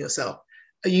invest in yourself?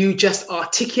 Are you just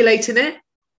articulating it,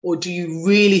 or do you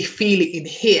really feel it in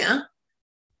here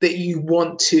that you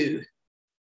want to,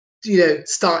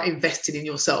 start investing in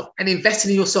yourself, and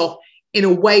investing in yourself in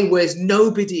a way where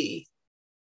nobody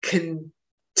can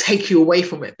take you away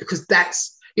from it? Because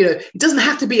that's, it doesn't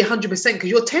have to be 100%, because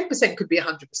your 10% could be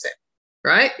 100%,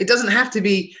 right? It doesn't have to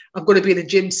be, I've got to be in the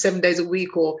gym 7 days a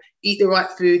week or eat the right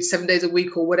food 7 days a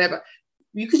week or whatever.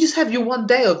 You could just have your one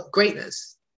day of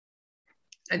greatness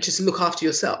and just look after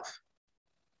yourself.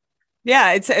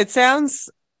 Yeah, it sounds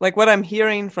like what I'm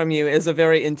hearing from you is a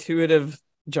very intuitive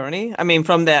journey. I mean,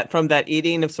 from that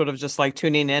eating of sort of just like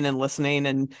tuning in and listening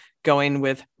and going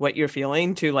with what you're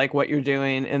feeling to like what you're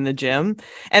doing in the gym.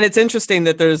 And it's interesting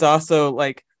that there's also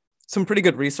like some pretty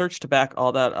good research to back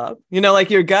all that up. Like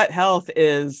your gut health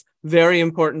is very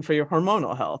important for your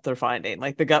hormonal health. They're finding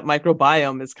like the gut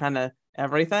microbiome is kind of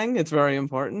everything. It's very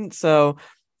important. So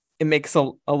it makes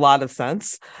a lot of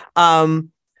sense. I'd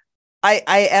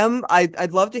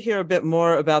love to hear a bit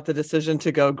more about the decision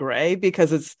to go gray,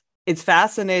 because it's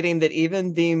fascinating that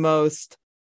even the most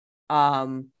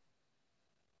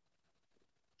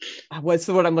what's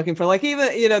the word I'm looking for? Like,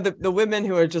 even, the women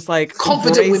who are just like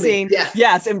confident embracing, women. Yeah.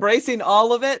 yes, embracing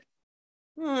all of it.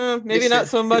 Maybe not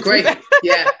so much.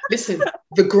 Listen,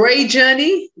 the grey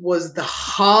journey was the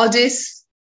hardest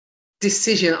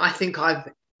decision I think I've,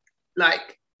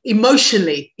 like,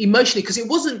 emotionally, because it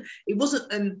wasn't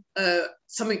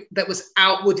something that was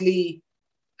outwardly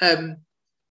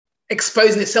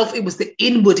exposing itself. It was the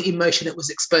inward emotion that was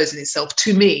exposing itself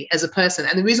to me as a person.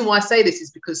 And the reason why I say this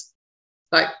is because,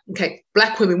 like, okay,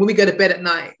 Black women, when we go to bed at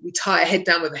night, we tie our head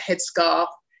down with a headscarf,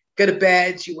 go to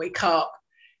bed, you wake up,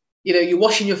 you're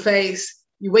washing your face,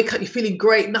 you wake up, you're feeling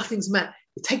great, nothing's mad.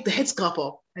 You take the headscarf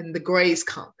off and the grays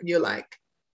come and you're like,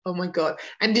 oh my God.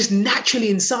 And just naturally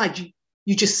inside,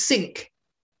 you just sink.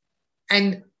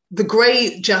 And the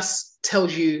gray just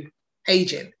tells you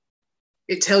aging.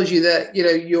 It tells you that,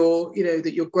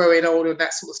 that you're growing older and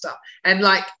that sort of stuff. And,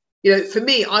 like, for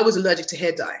me, I was allergic to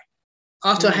hair dye.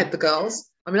 After I had the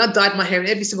girls, I mean, I dyed my hair in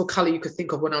every single color you could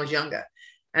think of when I was younger.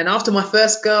 And after my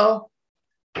first girl,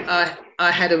 I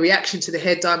had a reaction to the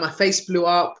hair dye. My face blew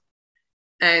up,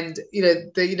 and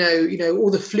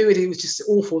all the fluid. It was just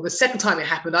awful. The second time it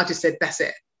happened, I just said, "That's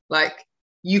it. Like,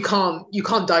 you can't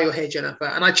dye your hair, Jennifer."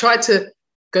 And I tried to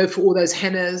go for all those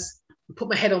hennas, put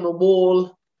my head on the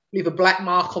wall, leave a black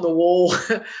mark on the wall,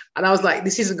 and I was like,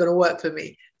 "This isn't going to work for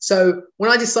me." So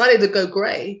when I decided to go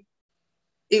grey,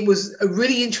 it was a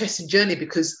really interesting journey,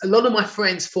 because a lot of my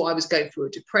friends thought I was going through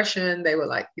a depression. They were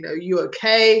like, you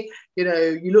okay?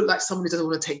 You look like someone who doesn't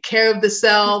want to take care of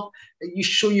themselves. Are you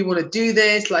sure you want to do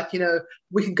this? Like,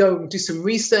 we can go and do some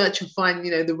research and find,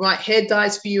 the right hair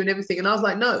dyes for you and everything. And I was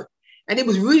like, no. And it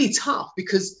was really tough,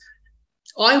 because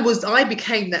I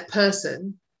became that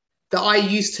person that I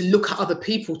used to look at other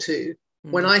people to,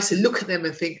 when I used to look at them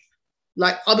and think,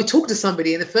 like, I'll be talking to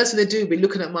somebody and the first thing they do will be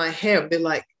looking at my hair and they're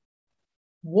like,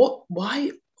 what, why,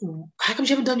 how come you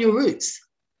haven't done your roots?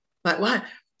 Like, why?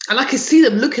 And I could see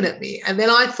them looking at me. And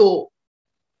then I thought,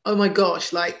 oh my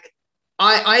gosh, like,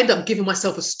 I end up giving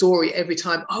myself a story every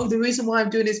time. Oh, the reason why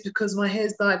I'm doing this is because my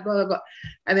hair's dyed, blah, blah, blah.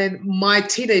 And then my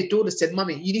teenage daughter said,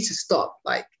 Mummy, you need to stop.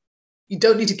 Like, you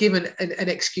don't need to give an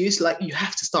excuse. Like, you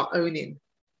have to start owning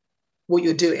what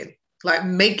you're doing. Like,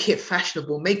 make it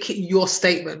fashionable, make it your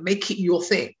statement, make it your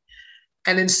thing.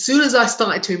 And as soon as I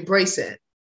started to embrace it,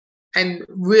 and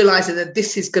realizing that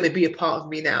this is going to be a part of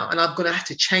me now, and I'm going to have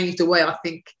to change the way I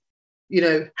think,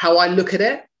 how I look at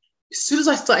it. As soon as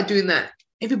I started doing that,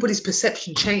 everybody's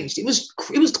perception changed. It was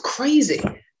crazy.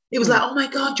 It was like, oh my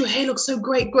God, your hair looks so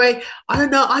great, grey. I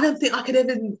don't know. I don't think I could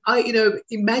ever,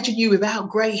 imagine you without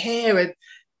grey hair, and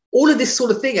all of this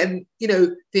sort of thing. And,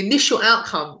 the initial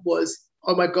outcome was,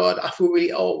 oh my God, I feel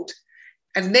really old.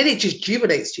 And then it just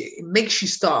jubilates you. It makes you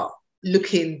start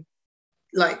looking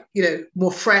like,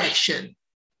 more fresh and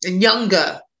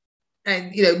younger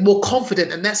and, more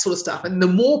confident and that sort of stuff. And the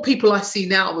more people I see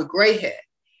now with grey hair,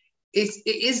 it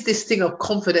is this thing of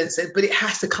confidence, but it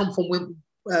has to come from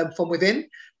within.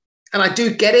 And I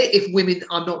do get it if women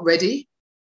are not ready,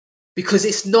 because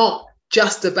it's not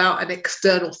just about an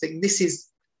external thing. This is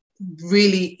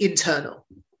really internal.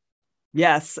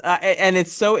 Yes. And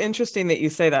it's so interesting that you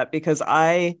say that, because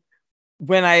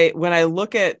when I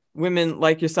look at women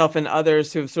like yourself and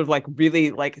others who've sort of like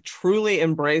really like truly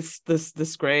embraced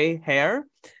this gray hair,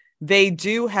 they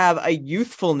do have a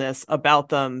youthfulness about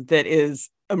them that is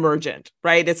emergent,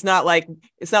 right? It's not like,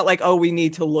 oh, we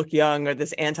need to look young, or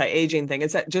this anti-aging thing.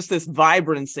 It's just this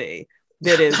vibrancy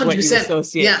that is 100%. What you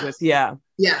associate with. Yeah.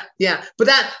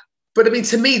 But I mean,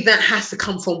 to me, that has to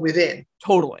come from within.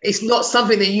 Totally. It's not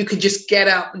something that you can just get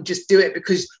out and just do it,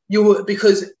 because you will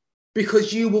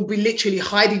be literally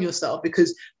hiding yourself,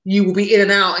 because you will be in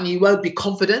and out and you won't be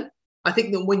confident. I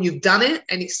think that when you've done it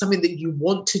and it's something that you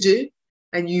want to do,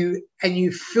 and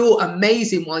you feel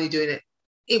amazing while you're doing it,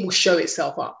 it will show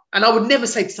itself up. And I would never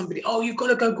say to somebody, oh, you've got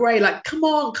to go grey. Like, come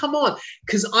on.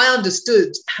 Because I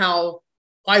understood how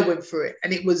I went through it.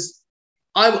 And it was,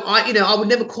 I would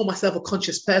never call myself a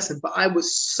conscious person, but I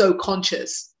was so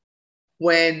conscious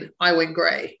when I went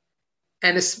grey.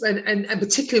 And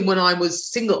particularly when I was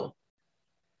single.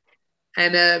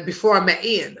 And before I met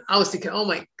Ian, I was thinking, oh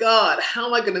my God, how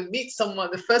am I going to meet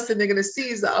someone? The first thing they're going to see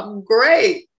is that I'm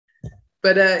grey.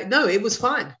 But no, it was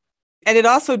fine. And it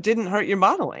also didn't hurt your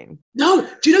modeling. No,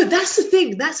 do you know, that's the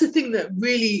thing. That's the thing that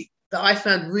I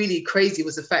found really crazy,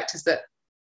 was the fact is that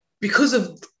because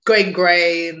of going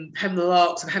grey and having the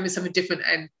locks and having something different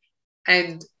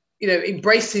and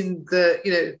embracing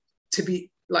the, to be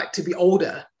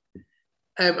older.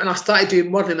 And I started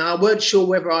doing modeling. I weren't sure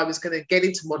whether I was going to get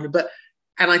into modeling,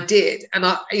 and I did. And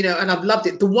and I've loved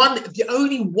it. The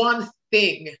only one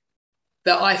thing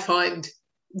that I find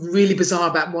really bizarre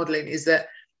about modeling is that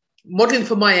modeling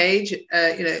for my age,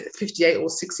 58 or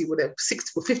 60, whatever,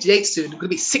 60 or 58 soon, I'm going to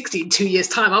be 60 in 2 years'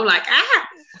 time. I'm like,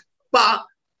 but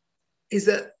is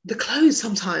that the clothes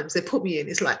sometimes they put me in,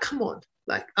 it's like, come on,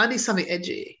 like, I need something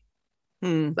edgy.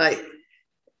 Like,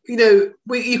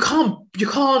 you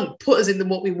can't put us in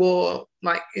what we wore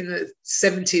like in the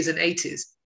 70s and 80s.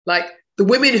 Like, the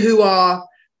women who are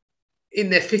in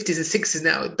their 50s and 60s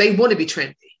now, they want to be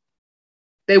trendy.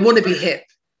 They want to be hip.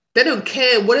 They don't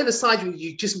care whatever side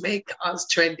you just make us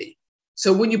trendy.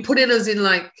 So when you put in us in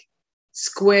like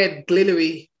squared,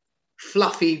 glittery,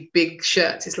 fluffy, big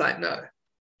shirts, it's like, no.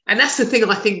 And that's the thing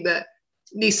I think that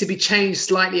needs to be changed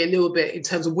slightly a little bit in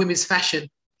terms of women's fashion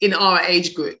in our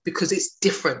age group, because it's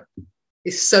different.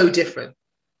 It's so different.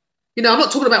 I'm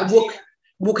not talking about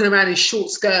walking around in short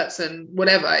skirts and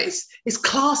whatever. It's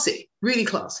classy, really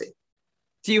classy.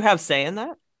 Do you have say in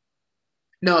that?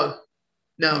 No.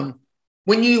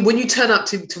 When you turn up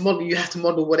to model, you have to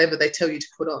model whatever they tell you to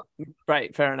put on.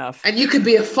 Right, fair enough. And you could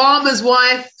be a farmer's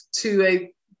wife to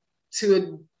a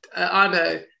I don't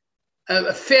know,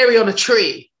 a fairy on a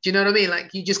tree. Do you know what I mean?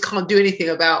 Like, you just can't do anything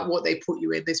about what they put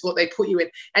you in. It's what they put you in.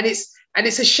 And it's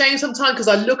a shame sometimes, because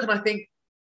I look and I think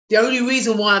the only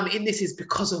reason why I'm in this is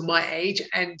because of my age.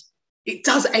 And it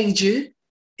does age you.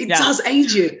 It does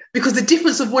age you, because the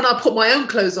difference of when I put my own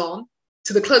clothes on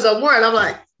to the clothes I'm wearing, I'm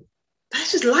like,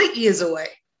 that's just light years away.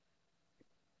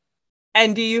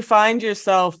 And do you find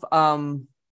yourself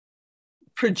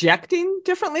projecting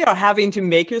differently, or having to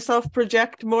make yourself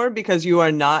project more because you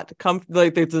are not comfortable?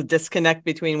 Like, there's a disconnect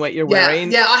between what you're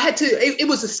wearing. Yeah, I had to. It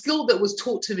was a skill that was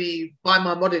taught to me by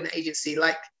my modeling agency.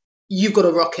 Like, you've got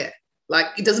to rock it. Like,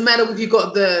 it doesn't matter if you've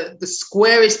got the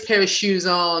squarest pair of shoes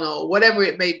on or whatever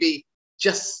it may be.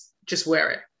 Just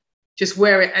wear it. Just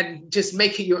wear it and just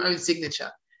make it your own signature.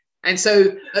 And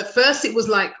so at first it was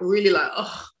like really like,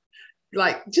 oh,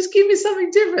 like, just give me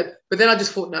something different. But then I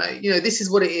just thought, no, this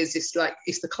is what it is. It's like,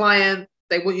 it's the client.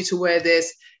 They want you to wear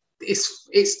this.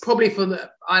 It's probably from the,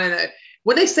 I don't know.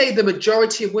 When they say the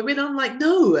majority of women, I'm like,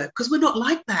 no, because we're not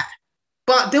like that.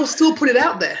 But they'll still put it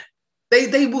out there.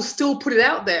 They will still put it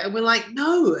out there. And we're like,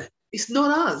 no, it's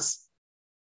not us.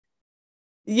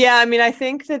 Yeah, I mean, I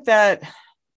think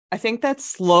that's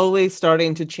slowly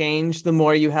starting to change the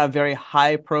more you have very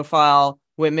high profile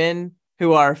women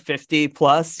who are 50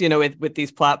 plus, with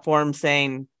these platforms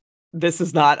saying, this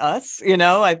is not us,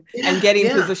 and getting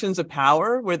positions of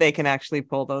power where they can actually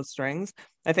pull those strings.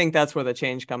 I think that's where the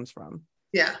change comes from.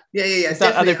 Yeah. It's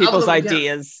not other people's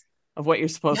ideas of what you're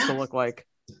supposed to look like.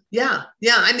 Yeah.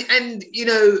 And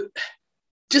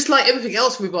just like everything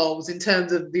else revolves in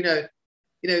terms of,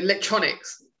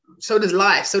 electronics, so does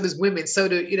life, so does women, so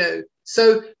do,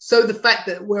 so the fact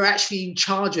that we're actually in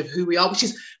charge of who we are,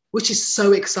 which is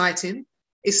so exciting.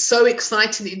 It's so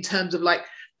exciting in terms of like,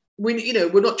 when,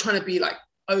 we're not trying to be like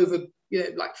over,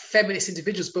 like feminist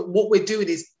individuals, but what we're doing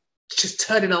is just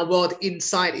turning our world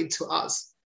inside into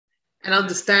us and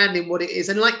understanding what it is.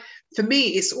 And like, for me,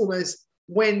 it's almost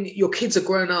when your kids are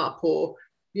grown up, or,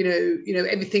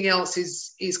 everything else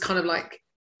is kind of like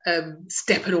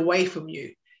stepping away from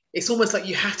you. It's almost like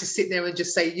you have to sit there and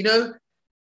just say,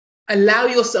 allow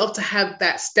yourself to have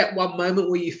that step one moment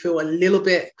where you feel a little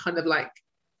bit kind of like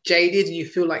jaded and you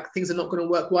feel like things are not going to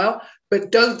work well,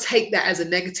 but don't take that as a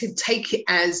negative. Take it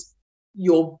as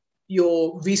your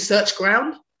research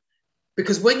ground,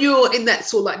 because when you're in that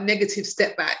sort of like negative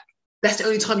step back, that's the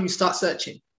only time you start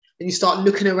searching and you start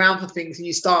looking around for things and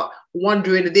you start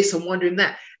wondering this and wondering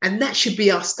that. And that should be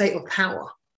our state of power.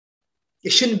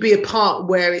 It shouldn't be a part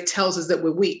where it tells us that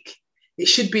we're weak. It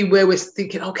should be where we're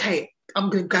thinking, okay,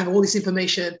 I'm going to grab all this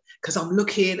information because I'm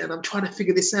looking and I'm trying to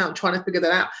figure this out, I'm trying to figure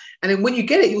that out. And then when you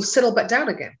get it, you'll settle back down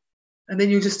again. And then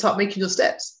you'll just start making your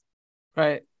steps.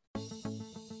 Right.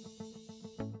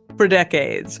 For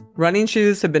decades, running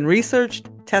shoes have been researched,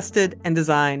 tested, and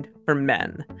designed for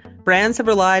men. Brands have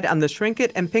relied on the shrink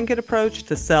it and pink it approach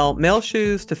to sell male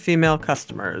shoes to female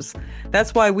customers.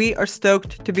 That's why we are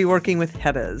stoked to be working with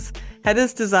Heddas.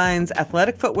 Heddas designs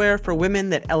athletic footwear for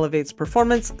women that elevates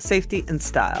performance, safety, and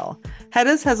style.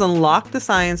 Heddas has unlocked the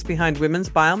science behind women's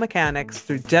biomechanics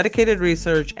through dedicated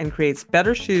research and creates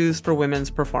better shoes for women's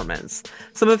performance.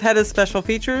 Some of Heddas' special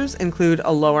features include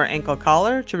a lower ankle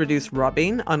collar to reduce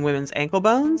rubbing on women's ankle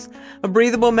bones, a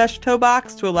breathable mesh toe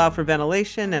box to allow for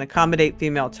ventilation and accommodate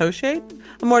female toe shape,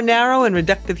 a more narrow and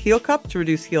reductive heel cup to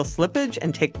reduce heel slippage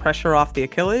and take pressure off the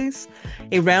Achilles,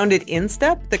 a rounded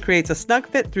instep that creates a snug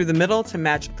fit through the middle to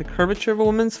match the curvature of a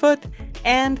woman's foot,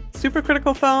 and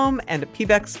supercritical foam and a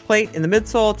Pebax plate in the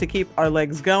midsole to keep our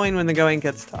legs going when the going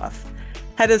gets tough.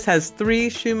 Heddas has 3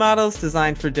 shoe models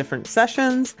designed for different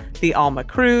sessions: the Alma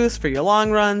Cruise for your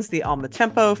long runs, the Alma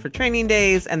Tempo for training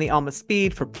days, and the Alma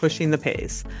Speed for pushing the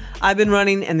pace. I've been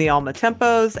running in the Alma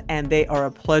Tempos, and they are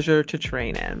a pleasure to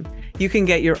train in. You can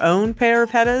get your own pair of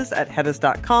Heddas at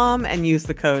heddas.com and use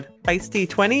the code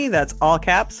Feisty20, that's all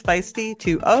caps,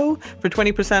 Feisty20, for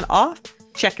 20% off.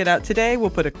 Check it out today. We'll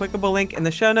put a clickable link in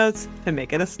the show notes to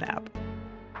make it a snap.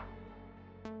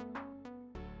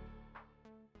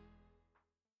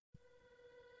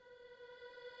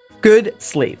 Good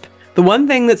sleep. The one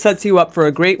thing that sets you up for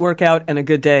a great workout and a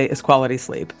good day is quality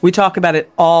sleep. We talk about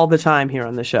it all the time here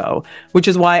on the show, which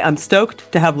is why I'm stoked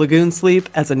to have Lagoon Sleep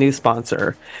as a new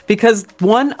sponsor. Because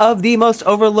one of the most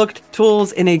overlooked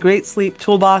tools in a great sleep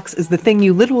toolbox is the thing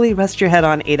you literally rest your head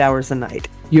on 8 hours a night,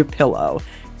 your pillow.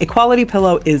 A quality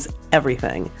pillow is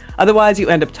everything. Otherwise, you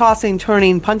end up tossing,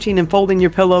 turning, punching, and folding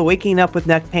your pillow, waking up with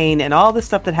neck pain, and all the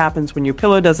stuff that happens when your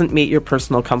pillow doesn't meet your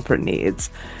personal comfort needs.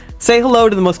 Say hello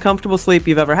to the most comfortable sleep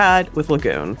you've ever had with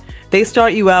Lagoon. They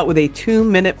start you out with a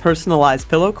 2-minute personalized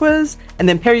pillow quiz and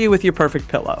then pair you with your perfect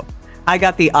pillow. I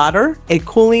got the Otter, a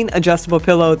cooling adjustable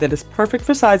pillow that is perfect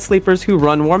for side sleepers who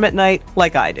run warm at night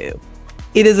like I do.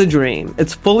 It is a dream.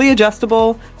 It's fully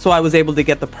adjustable, so I was able to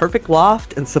get the perfect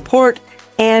loft and support,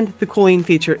 and the cooling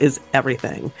feature is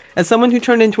everything. As someone who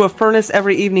turned into a furnace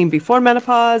every evening before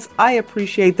menopause, I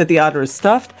appreciate that the Otter is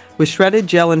stuffed with shredded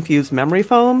gel-infused memory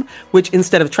foam, which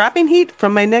instead of trapping heat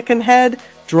from my neck and head,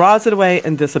 draws it away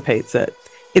and dissipates it.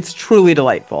 It's truly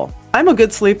delightful. I'm a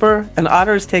good sleeper, and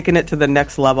Otter has taken it to the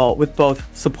next level with both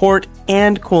support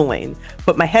and cooling.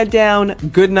 Put my head down,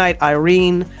 good night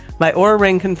Irene. My Oura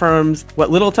Ring confirms what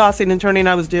little tossing and turning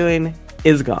I was doing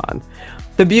is gone.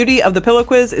 The beauty of the pillow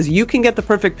quiz is you can get the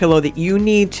perfect pillow that you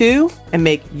need to and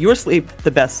make your sleep the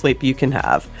best sleep you can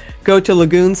have. Go to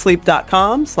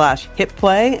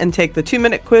lagoonsleep.com/hitplay and take the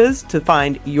 2-minute quiz to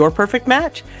find your perfect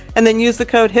match, and then use the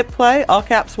code HITPLAY, all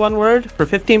caps one word, for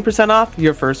 15% off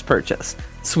your first purchase.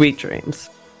 Sweet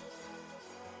dreams.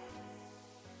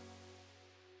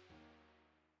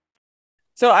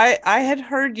 So I had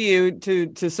heard you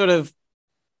to sort of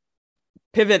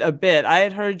pivot a bit. I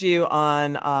had heard you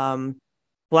on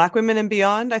Black Women and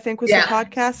Beyond, I think was the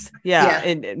podcast. Yeah.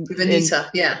 With Anita.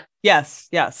 Yes.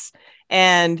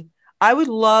 And I would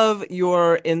love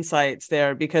your insights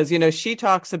there because, she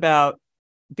talks about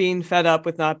being fed up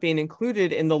with not being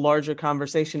included in the larger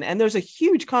conversation. And there's a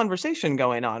huge conversation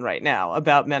going on right now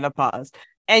about menopause.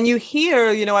 And you hear,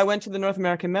 I went to the North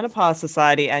American Menopause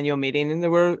Society annual meeting, and there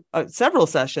were several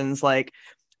sessions like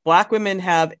Black women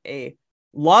have a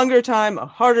longer time, a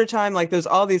harder time. Like there's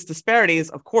all these disparities,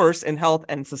 of course, in health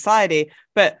and society.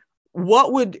 But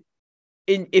what would,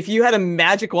 if you had a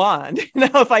magic wand,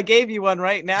 if I gave you one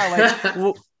right now, like,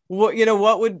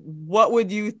 what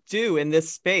would you do in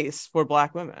this space for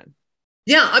Black women?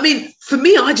 Yeah, I mean, for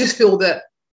me, I just feel that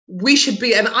we should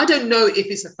be, and I don't know if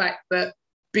it's a fact that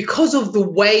because of the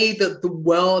way that the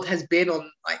world has been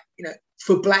on,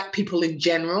 for Black people in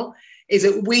general, is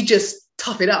that we just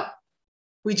tough it up.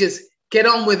 We just get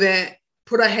on with it,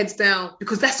 put our heads down,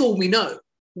 because that's all we know.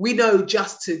 We know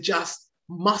just to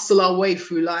muscle our way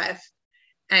through life,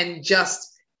 and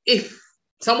if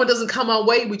someone doesn't come our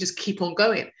way, we just keep on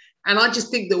going. And I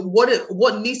just think that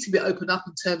what needs to be opened up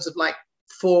in terms of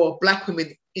for Black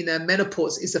women in their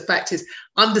menopause is the fact is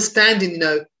understanding,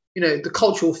 the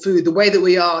cultural food, the way that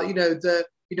we are, the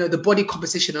body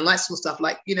composition and that sort of stuff.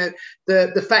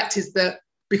 The fact is that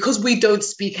because we don't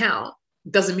speak out,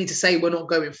 doesn't mean to say we're not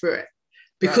going through it.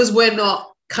 Because we're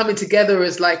not coming together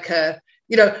as I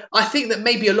think that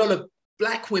maybe a lot of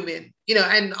Black women,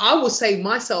 and I will say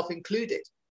myself included,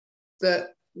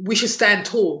 that we should stand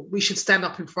tall. We should stand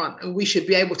up in front, and we should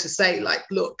be able to say,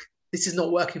 look, this is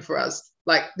not working for us.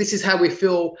 This is how we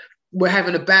feel. We're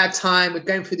having a bad time. We're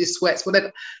going through these sweats,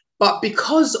 whatever. But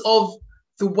because of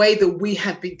the way that we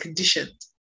have been conditioned,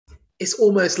 it's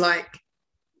almost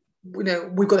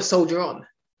we've got to soldier on.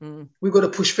 We've got to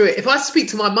push through it. If I speak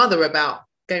to my mother about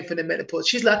going for the menopause,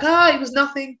 she's like, it was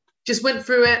nothing. Just went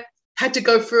through it, had to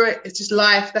go through it. It's just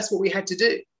life. That's what we had to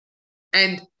do.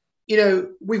 And,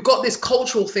 we've got this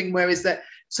cultural thing where is that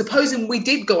supposing we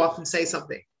did go up and say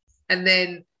something and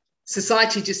then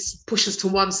society just pushes to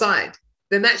one side,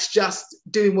 then that's just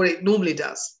doing what it normally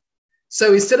does.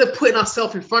 So instead of putting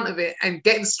ourselves in front of it and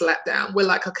getting slapped down, we're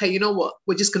like, okay, you know what?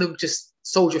 We're just going to just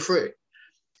soldier through.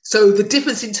 So the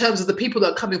difference in terms of the people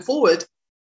that are coming forward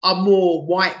are more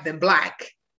white than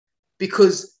Black,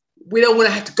 because we don't want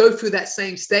to have to go through that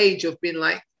same stage of being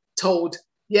told,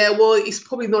 yeah, well, it's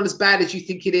probably not as bad as you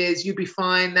think it is. You'll be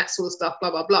fine, that sort of stuff,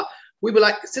 blah, blah, blah. We were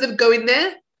instead of going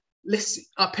there,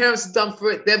 our parents have done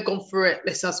for it, they've gone for it,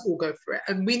 let's us all go for it.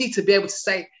 And we need to be able to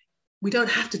say, we don't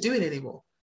have to do it anymore.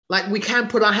 Like, we can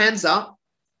put our hands up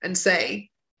and say,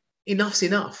 enough's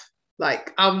enough.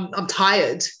 Like, I'm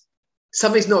tired.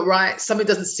 Something's not right. Something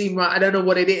doesn't seem right. I don't know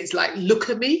what it is. Like, look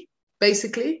at me,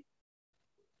 basically.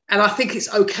 And I think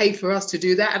it's okay for us to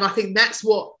do that. And I think that's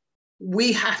what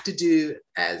we have to do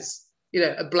as,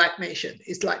 a Black nation,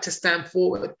 is like to stand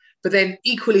forward. But then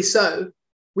equally so,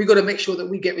 we got to make sure that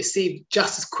we get received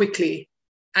just as quickly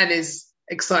and as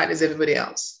excited as everybody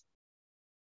else.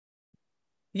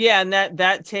 Yeah, and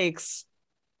that takes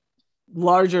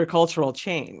larger cultural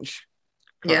change.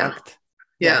 Correct.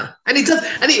 Yeah. And it does,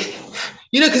 and it,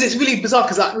 because it's really bizarre,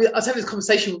 because I was having this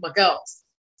conversation with my girls,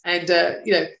 and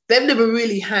they've never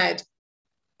really had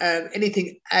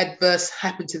anything adverse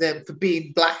happen to them for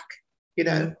being Black,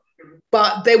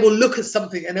 but they will look at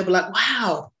something and they'll be like,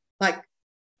 wow, like,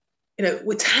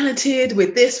 we're talented,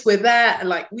 we're this, we're that, and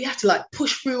like, we have to like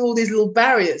push through all these little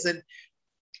barriers. And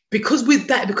because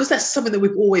that's something that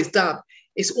we've always done,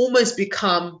 it's almost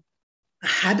become a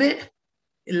habit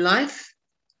in life.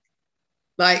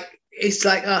 Like, it's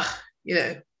like,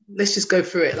 let's just go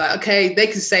through it. Like, okay, they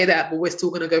can say that, but we're still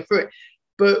going to go through it.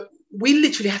 But we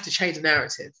literally have to change the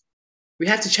narrative. We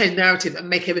have to change the narrative and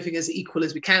make everything as equal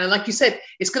as we can. And like you said,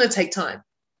 it's going to take time.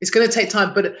 It's going to take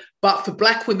time. But for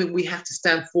Black women, we have to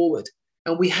stand forward,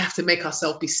 and we have to make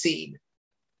ourselves be seen,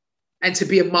 and to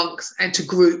be amongst and to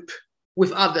group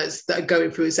with others that are going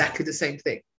through exactly the same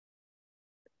thing.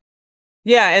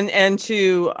 Yeah. And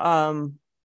to,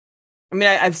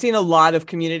 I've seen a lot of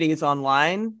communities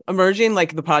online emerging,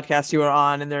 like the podcast you were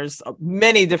on, and there's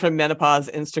many different menopause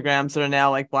Instagrams that are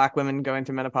now like Black women going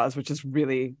through menopause, which is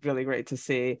really, really great to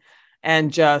see.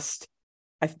 And just,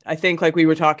 I think, like we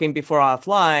were talking before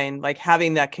offline, like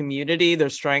having that community, their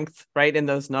strength, right, in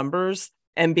those numbers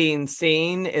and being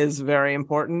seen is very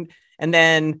important. And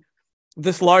then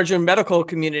this larger medical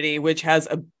community, which has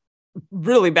a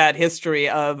really bad history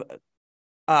of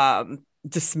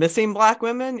dismissing Black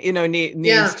women,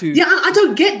 needs to. Yeah, I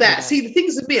don't get that. Yeah. See, the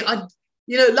things with me,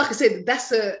 like I said,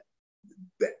 that's a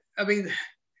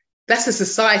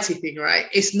society thing, right?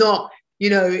 It's not,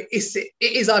 it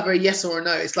is either a yes or a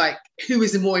no. It's like, who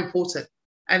is the more important?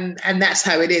 And that's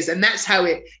how it is. And that's how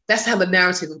the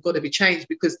narrative has got to be changed.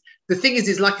 Because the thing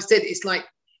is like I said,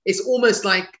 it's almost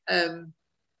like,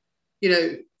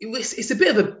 it's a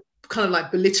bit of a kind of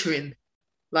like belittling,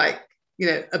 like,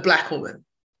 a Black woman,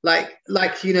 like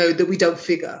that we don't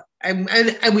figure, and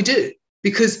we do,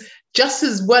 because just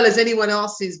as well as anyone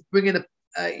else is bringing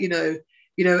an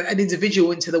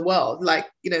individual into the world, like,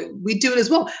 we do it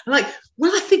as well. And like,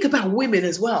 when I think about women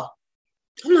as well,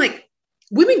 I'm like,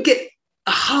 women get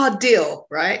a hard deal,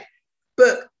 right?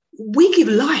 But we give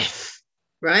life,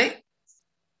 right?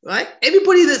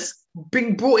 Everybody that's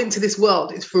been brought into this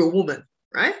world is for a woman,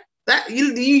 right? That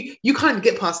you kind of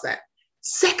get past that.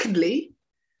 Secondly,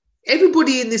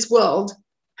 everybody in this world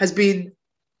has been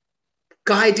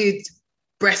guided,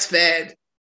 breastfed,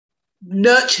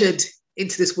 nurtured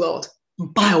into this world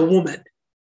by a woman,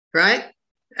 right?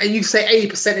 And you say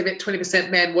 80% of it, 20%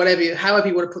 men, however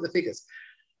you want to put the figures.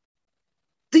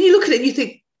 Then you look at it and you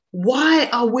think, why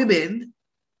are women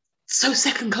so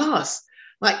second class?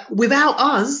 Like, without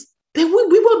us, then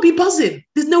we won't be buzzing.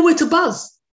 There's nowhere to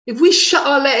buzz. If we shut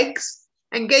our legs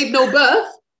and gave no birth,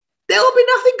 there will be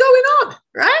nothing going on,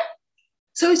 right?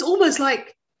 So it's almost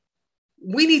like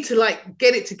we need to like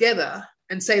get it together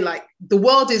and say, like, the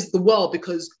world is the world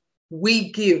because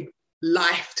we give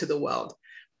life to the world,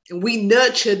 and we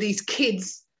nurture these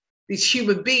kids, these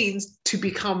human beings, to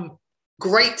become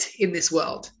great in this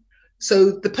world.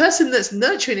 So the person that's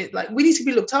nurturing it, like, we need to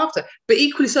be looked after, but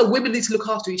equally so, women need to look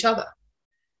after each other,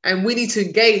 and we need to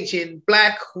engage in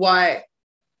Black, white,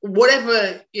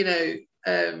 whatever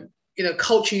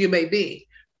culture you may be.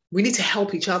 We need to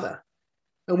help each other,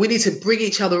 and we need to bring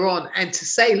each other on, and to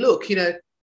say, look,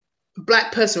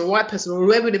 Black person or white person or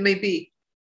whoever it may be,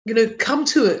 come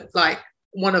to it, like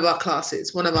one of our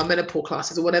classes, one of our menopause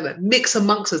classes or whatever, mix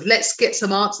amongst us. Let's get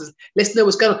some answers. Let's know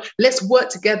what's going on. Let's work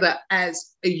together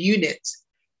as a unit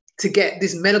to get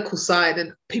this medical side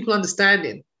and people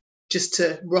understanding just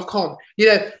to rock on.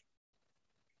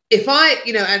 If I,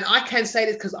 and I can say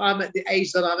this because I'm at the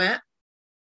age that I'm at,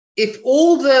 if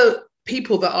all the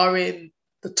people that are in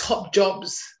the top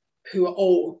jobs who are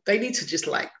old, they need to just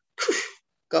like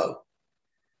go,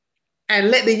 and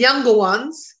let the younger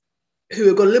ones who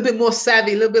have got a little bit more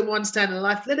savvy, a little bit more understanding in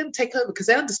life, let them take over, because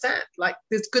they understand. Like,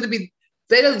 there's going to be,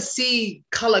 they don't see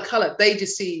color. They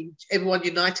just see everyone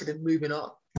united and moving on.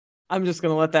 I'm just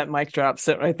going to let that mic drop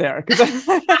sit right there.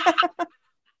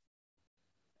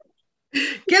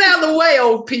 Get out of the way,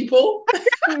 old people.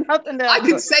 Nothing to I add to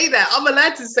can it. say that. I'm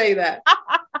allowed to say that.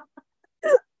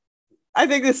 I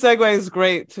think this segue is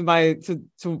great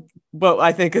to what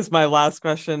I think is my last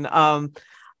question.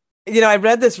 I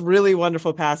read this really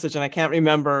wonderful passage, and I can't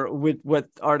remember what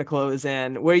article it was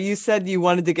in, where you said you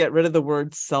wanted to get rid of the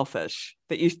word selfish,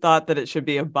 that you thought that it should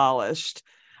be abolished.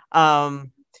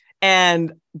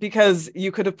 And because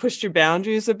you could have pushed your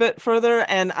boundaries a bit further.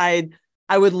 And I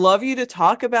would love you to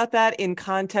talk about that in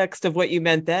context of what you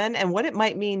meant then and what it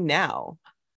might mean now.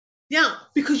 Yeah,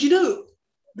 because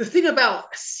the thing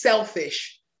about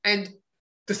selfish, and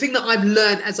the thing that I've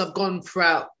learned as I've gone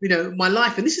throughout, my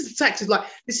life, and this is the fact, is like,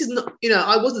 this is not,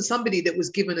 I wasn't somebody that was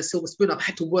given a silver spoon. I've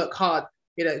had to work hard,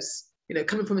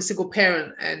 coming from a single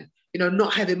parent and,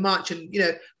 not having much and,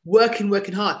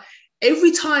 working hard.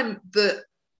 Every time that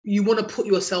you want to put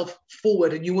yourself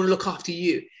forward and you want to look after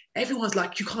you, everyone's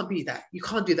like, you can't be that. You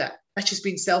can't do that. That's just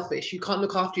being selfish. You can't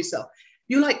look after yourself.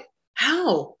 You're like,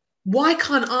 how? Why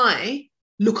can't I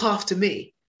look after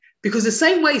me? Because the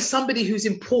same way somebody who's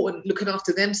important looking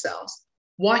after themselves,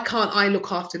 why can't I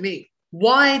look after me?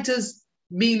 Why does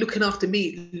me looking after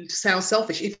me sound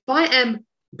selfish? If I am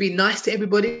being nice to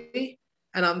everybody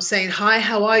and I'm saying, hi,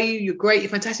 how are you? You're great, you're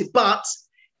fantastic. But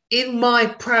in my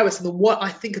prowess and what I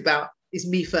think about is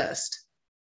me first.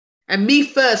 And me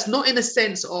first, not in a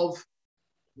sense of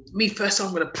me first, so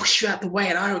I'm going to push you out the way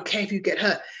and I don't care if you get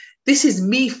hurt. This is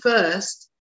me first,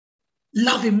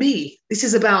 loving me. This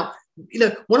is about,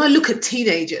 when I look at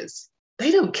teenagers,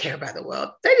 they don't care about the world.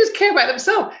 They just care about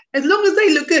themselves. As long as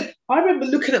they look good. I remember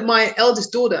looking at my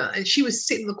eldest daughter and she was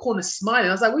sitting in the corner smiling.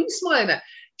 I was like, what are you smiling at?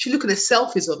 She's looking at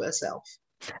selfies of herself,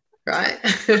 right?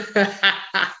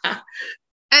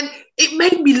 And it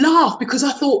made me laugh because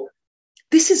I thought,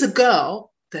 this is a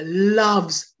girl that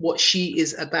loves what she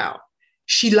is about.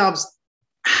 She loves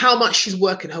how much she's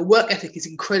working. Her work ethic is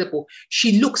incredible.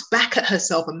 She looks back at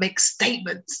herself and makes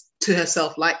statements to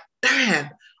herself like, damn,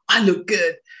 I look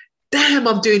good. Damn,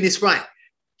 I'm doing this right.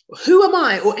 Who am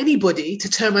I or anybody to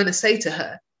turn around and say to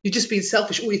her, you're just being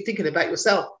selfish, all you're thinking about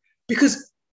yourself?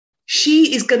 Because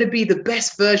she is going to be the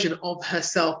best version of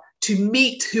herself to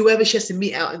meet whoever she has to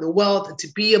meet out in the world and to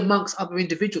be amongst other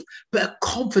individuals, but a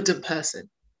confident person.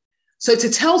 So to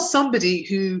tell somebody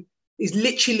who is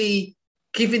literally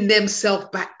giving themselves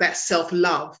back that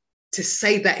self-love, to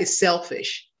say that is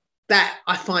selfish, that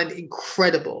I find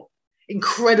incredible,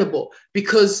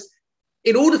 because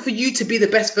in order for you to be the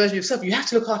best version of yourself, you have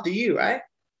to look after you, right?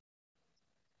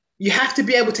 You have to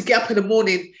be able to get up in the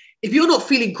morning. If you're not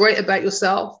feeling great about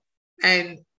yourself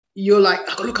and you're like, I've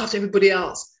got to look after everybody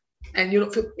else, and you're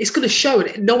not, it's going to show,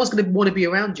 and no one's going to want to be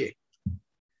around you.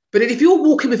 But if you're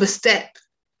walking with a step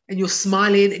and you're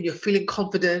smiling and you're feeling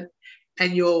confident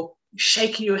and you're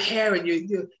shaking your hair and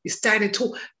you're standing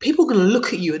tall, people are going to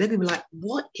look at you and they're going to be like,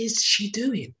 what is she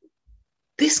doing?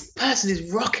 This person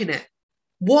is rocking it.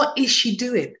 What is she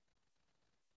doing?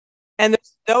 And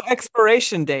there's no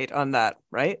expiration date on that,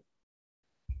 right?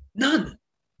 None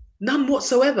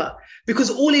whatsoever. Because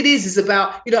all it is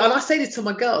about, and I say this to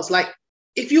my girls, like,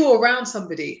 if you're around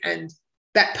somebody and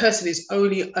that person is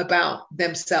only about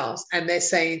themselves and they're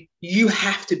saying you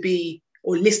have to be,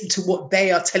 or listen to what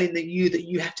they are telling you that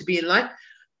you have to be in life,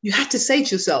 you have to say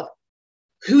to yourself,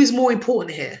 who is more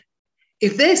important here?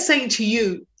 If they're saying to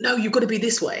you, no, you've got to be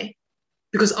this way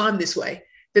because I'm this way,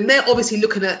 then they're obviously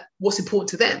looking at what's important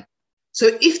to them. So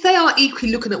if they are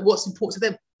equally looking at what's important to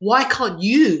them, why can't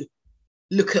you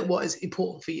look at what is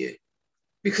important for you?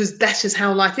 Because that's just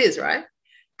how life is, right?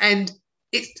 And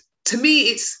to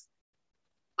me,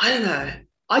 I don't know.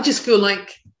 I just feel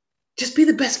like, just be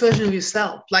the best version of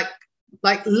yourself. Like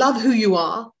love who you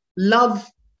are, love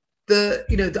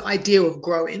the idea of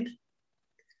growing,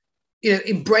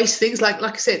 embrace things like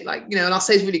I said, and I'll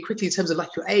say this really quickly in terms of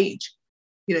like your age,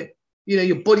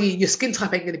 your body, your skin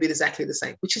type ain't going to be exactly the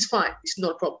same, which is fine. It's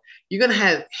not a problem. You're going to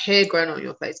have hair growing on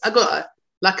your face. I got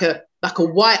a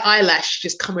white eyelash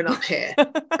just coming up here,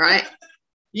 right?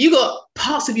 You got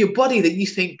parts of your body that you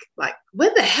think like,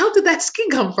 where the hell did that skin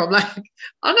come from? Like,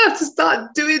 I'm going to have to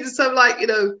start doing some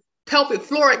pelvic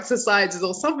floor exercises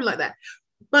or something like that.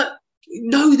 But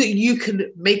know that you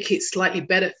can make it slightly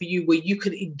better for you, where you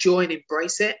can enjoy and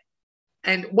embrace it.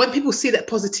 And when people see that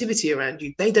positivity around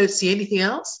you, they don't see anything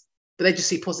else, but they just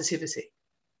see positivity.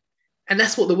 And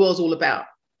that's what the world's all about.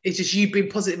 It's just you being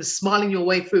positive and smiling your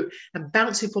way through and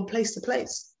bouncing from place to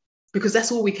place, because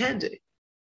that's all we can do.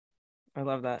 I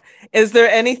love that. Is there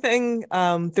anything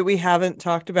that we haven't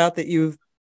talked about that you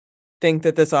think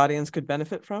that this audience could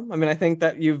benefit from? I mean, I think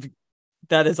that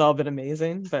that has all been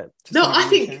amazing, but no, I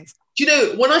think,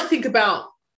 when I think about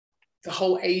the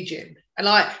whole aging,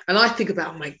 I think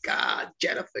about, oh my God,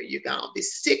 Jennifer, you're gonna be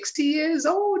 60 years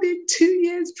old in 2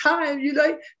 years' time. You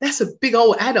know, that's a big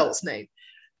old adult's name.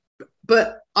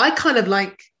 But I kind of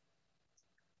like,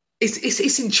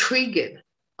 it's intriguing.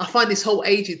 I find this whole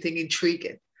aging thing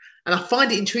intriguing. And I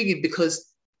find it intriguing because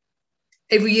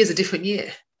every year is a different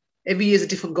year. Every year is a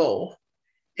different goal.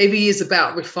 Every year is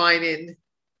about refining,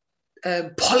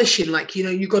 polishing. Like,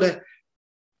 you got to,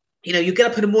 you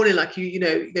get up in the morning, like,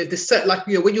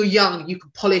 when you're young, you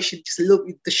can polish and just look,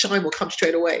 the shine will come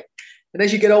straight away. And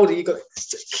as you get older, you got to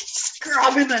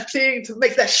scrub in that thing to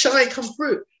make that shine come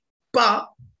through. But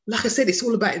like I said, it's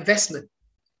all about investment.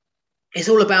 It's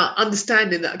all about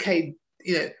understanding that, okay,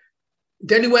 the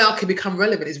only way I can become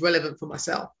relevant is relevant for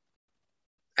myself.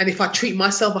 And if I treat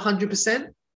myself 100%,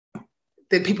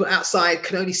 then people outside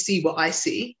can only see what I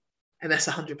see. And that's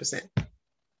 100%.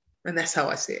 And that's how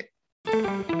I see it.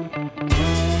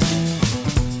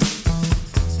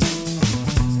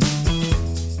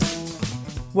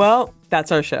 Well,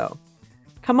 that's our show.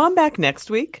 Come on back next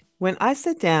week when I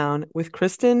sit down with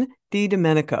Kristen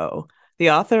DiDomenico,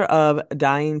 the author of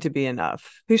Dying to Be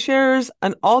Enough, who shares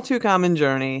an all too common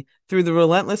journey through the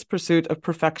relentless pursuit of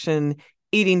perfection,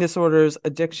 eating disorders,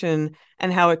 addiction,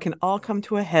 and how it can all come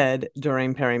to a head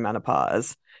during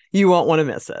perimenopause. You won't want to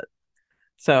miss it.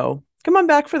 So come on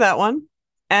back for that one.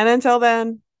 And until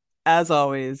then, as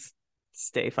always,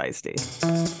 stay feisty.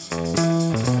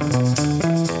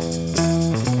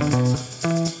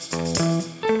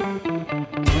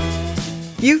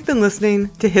 You've been listening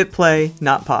to Hit Play,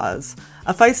 Not Pause,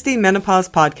 a feisty menopause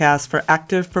podcast for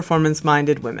active,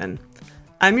 performance-minded women.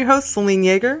 I'm your host, Celine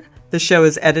Yeager. The show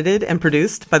is edited and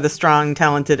produced by the strong,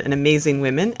 talented, and amazing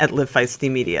women at Live Feisty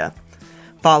Media.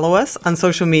 Follow us on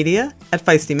social media at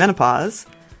Feisty Menopause,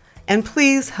 and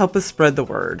please help us spread the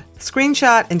word.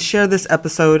 Screenshot and share this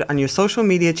episode on your social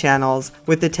media channels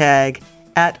with the tag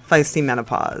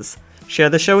 @FeistyMenopause. Share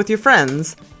the show with your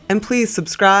friends, and please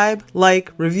subscribe,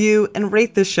 like, review, and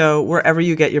rate this show wherever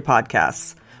you get your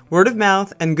podcasts. Word of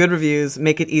mouth and good reviews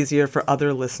make it easier for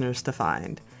other listeners to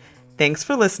find. Thanks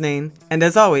for listening, and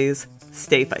as always,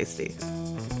 stay feisty.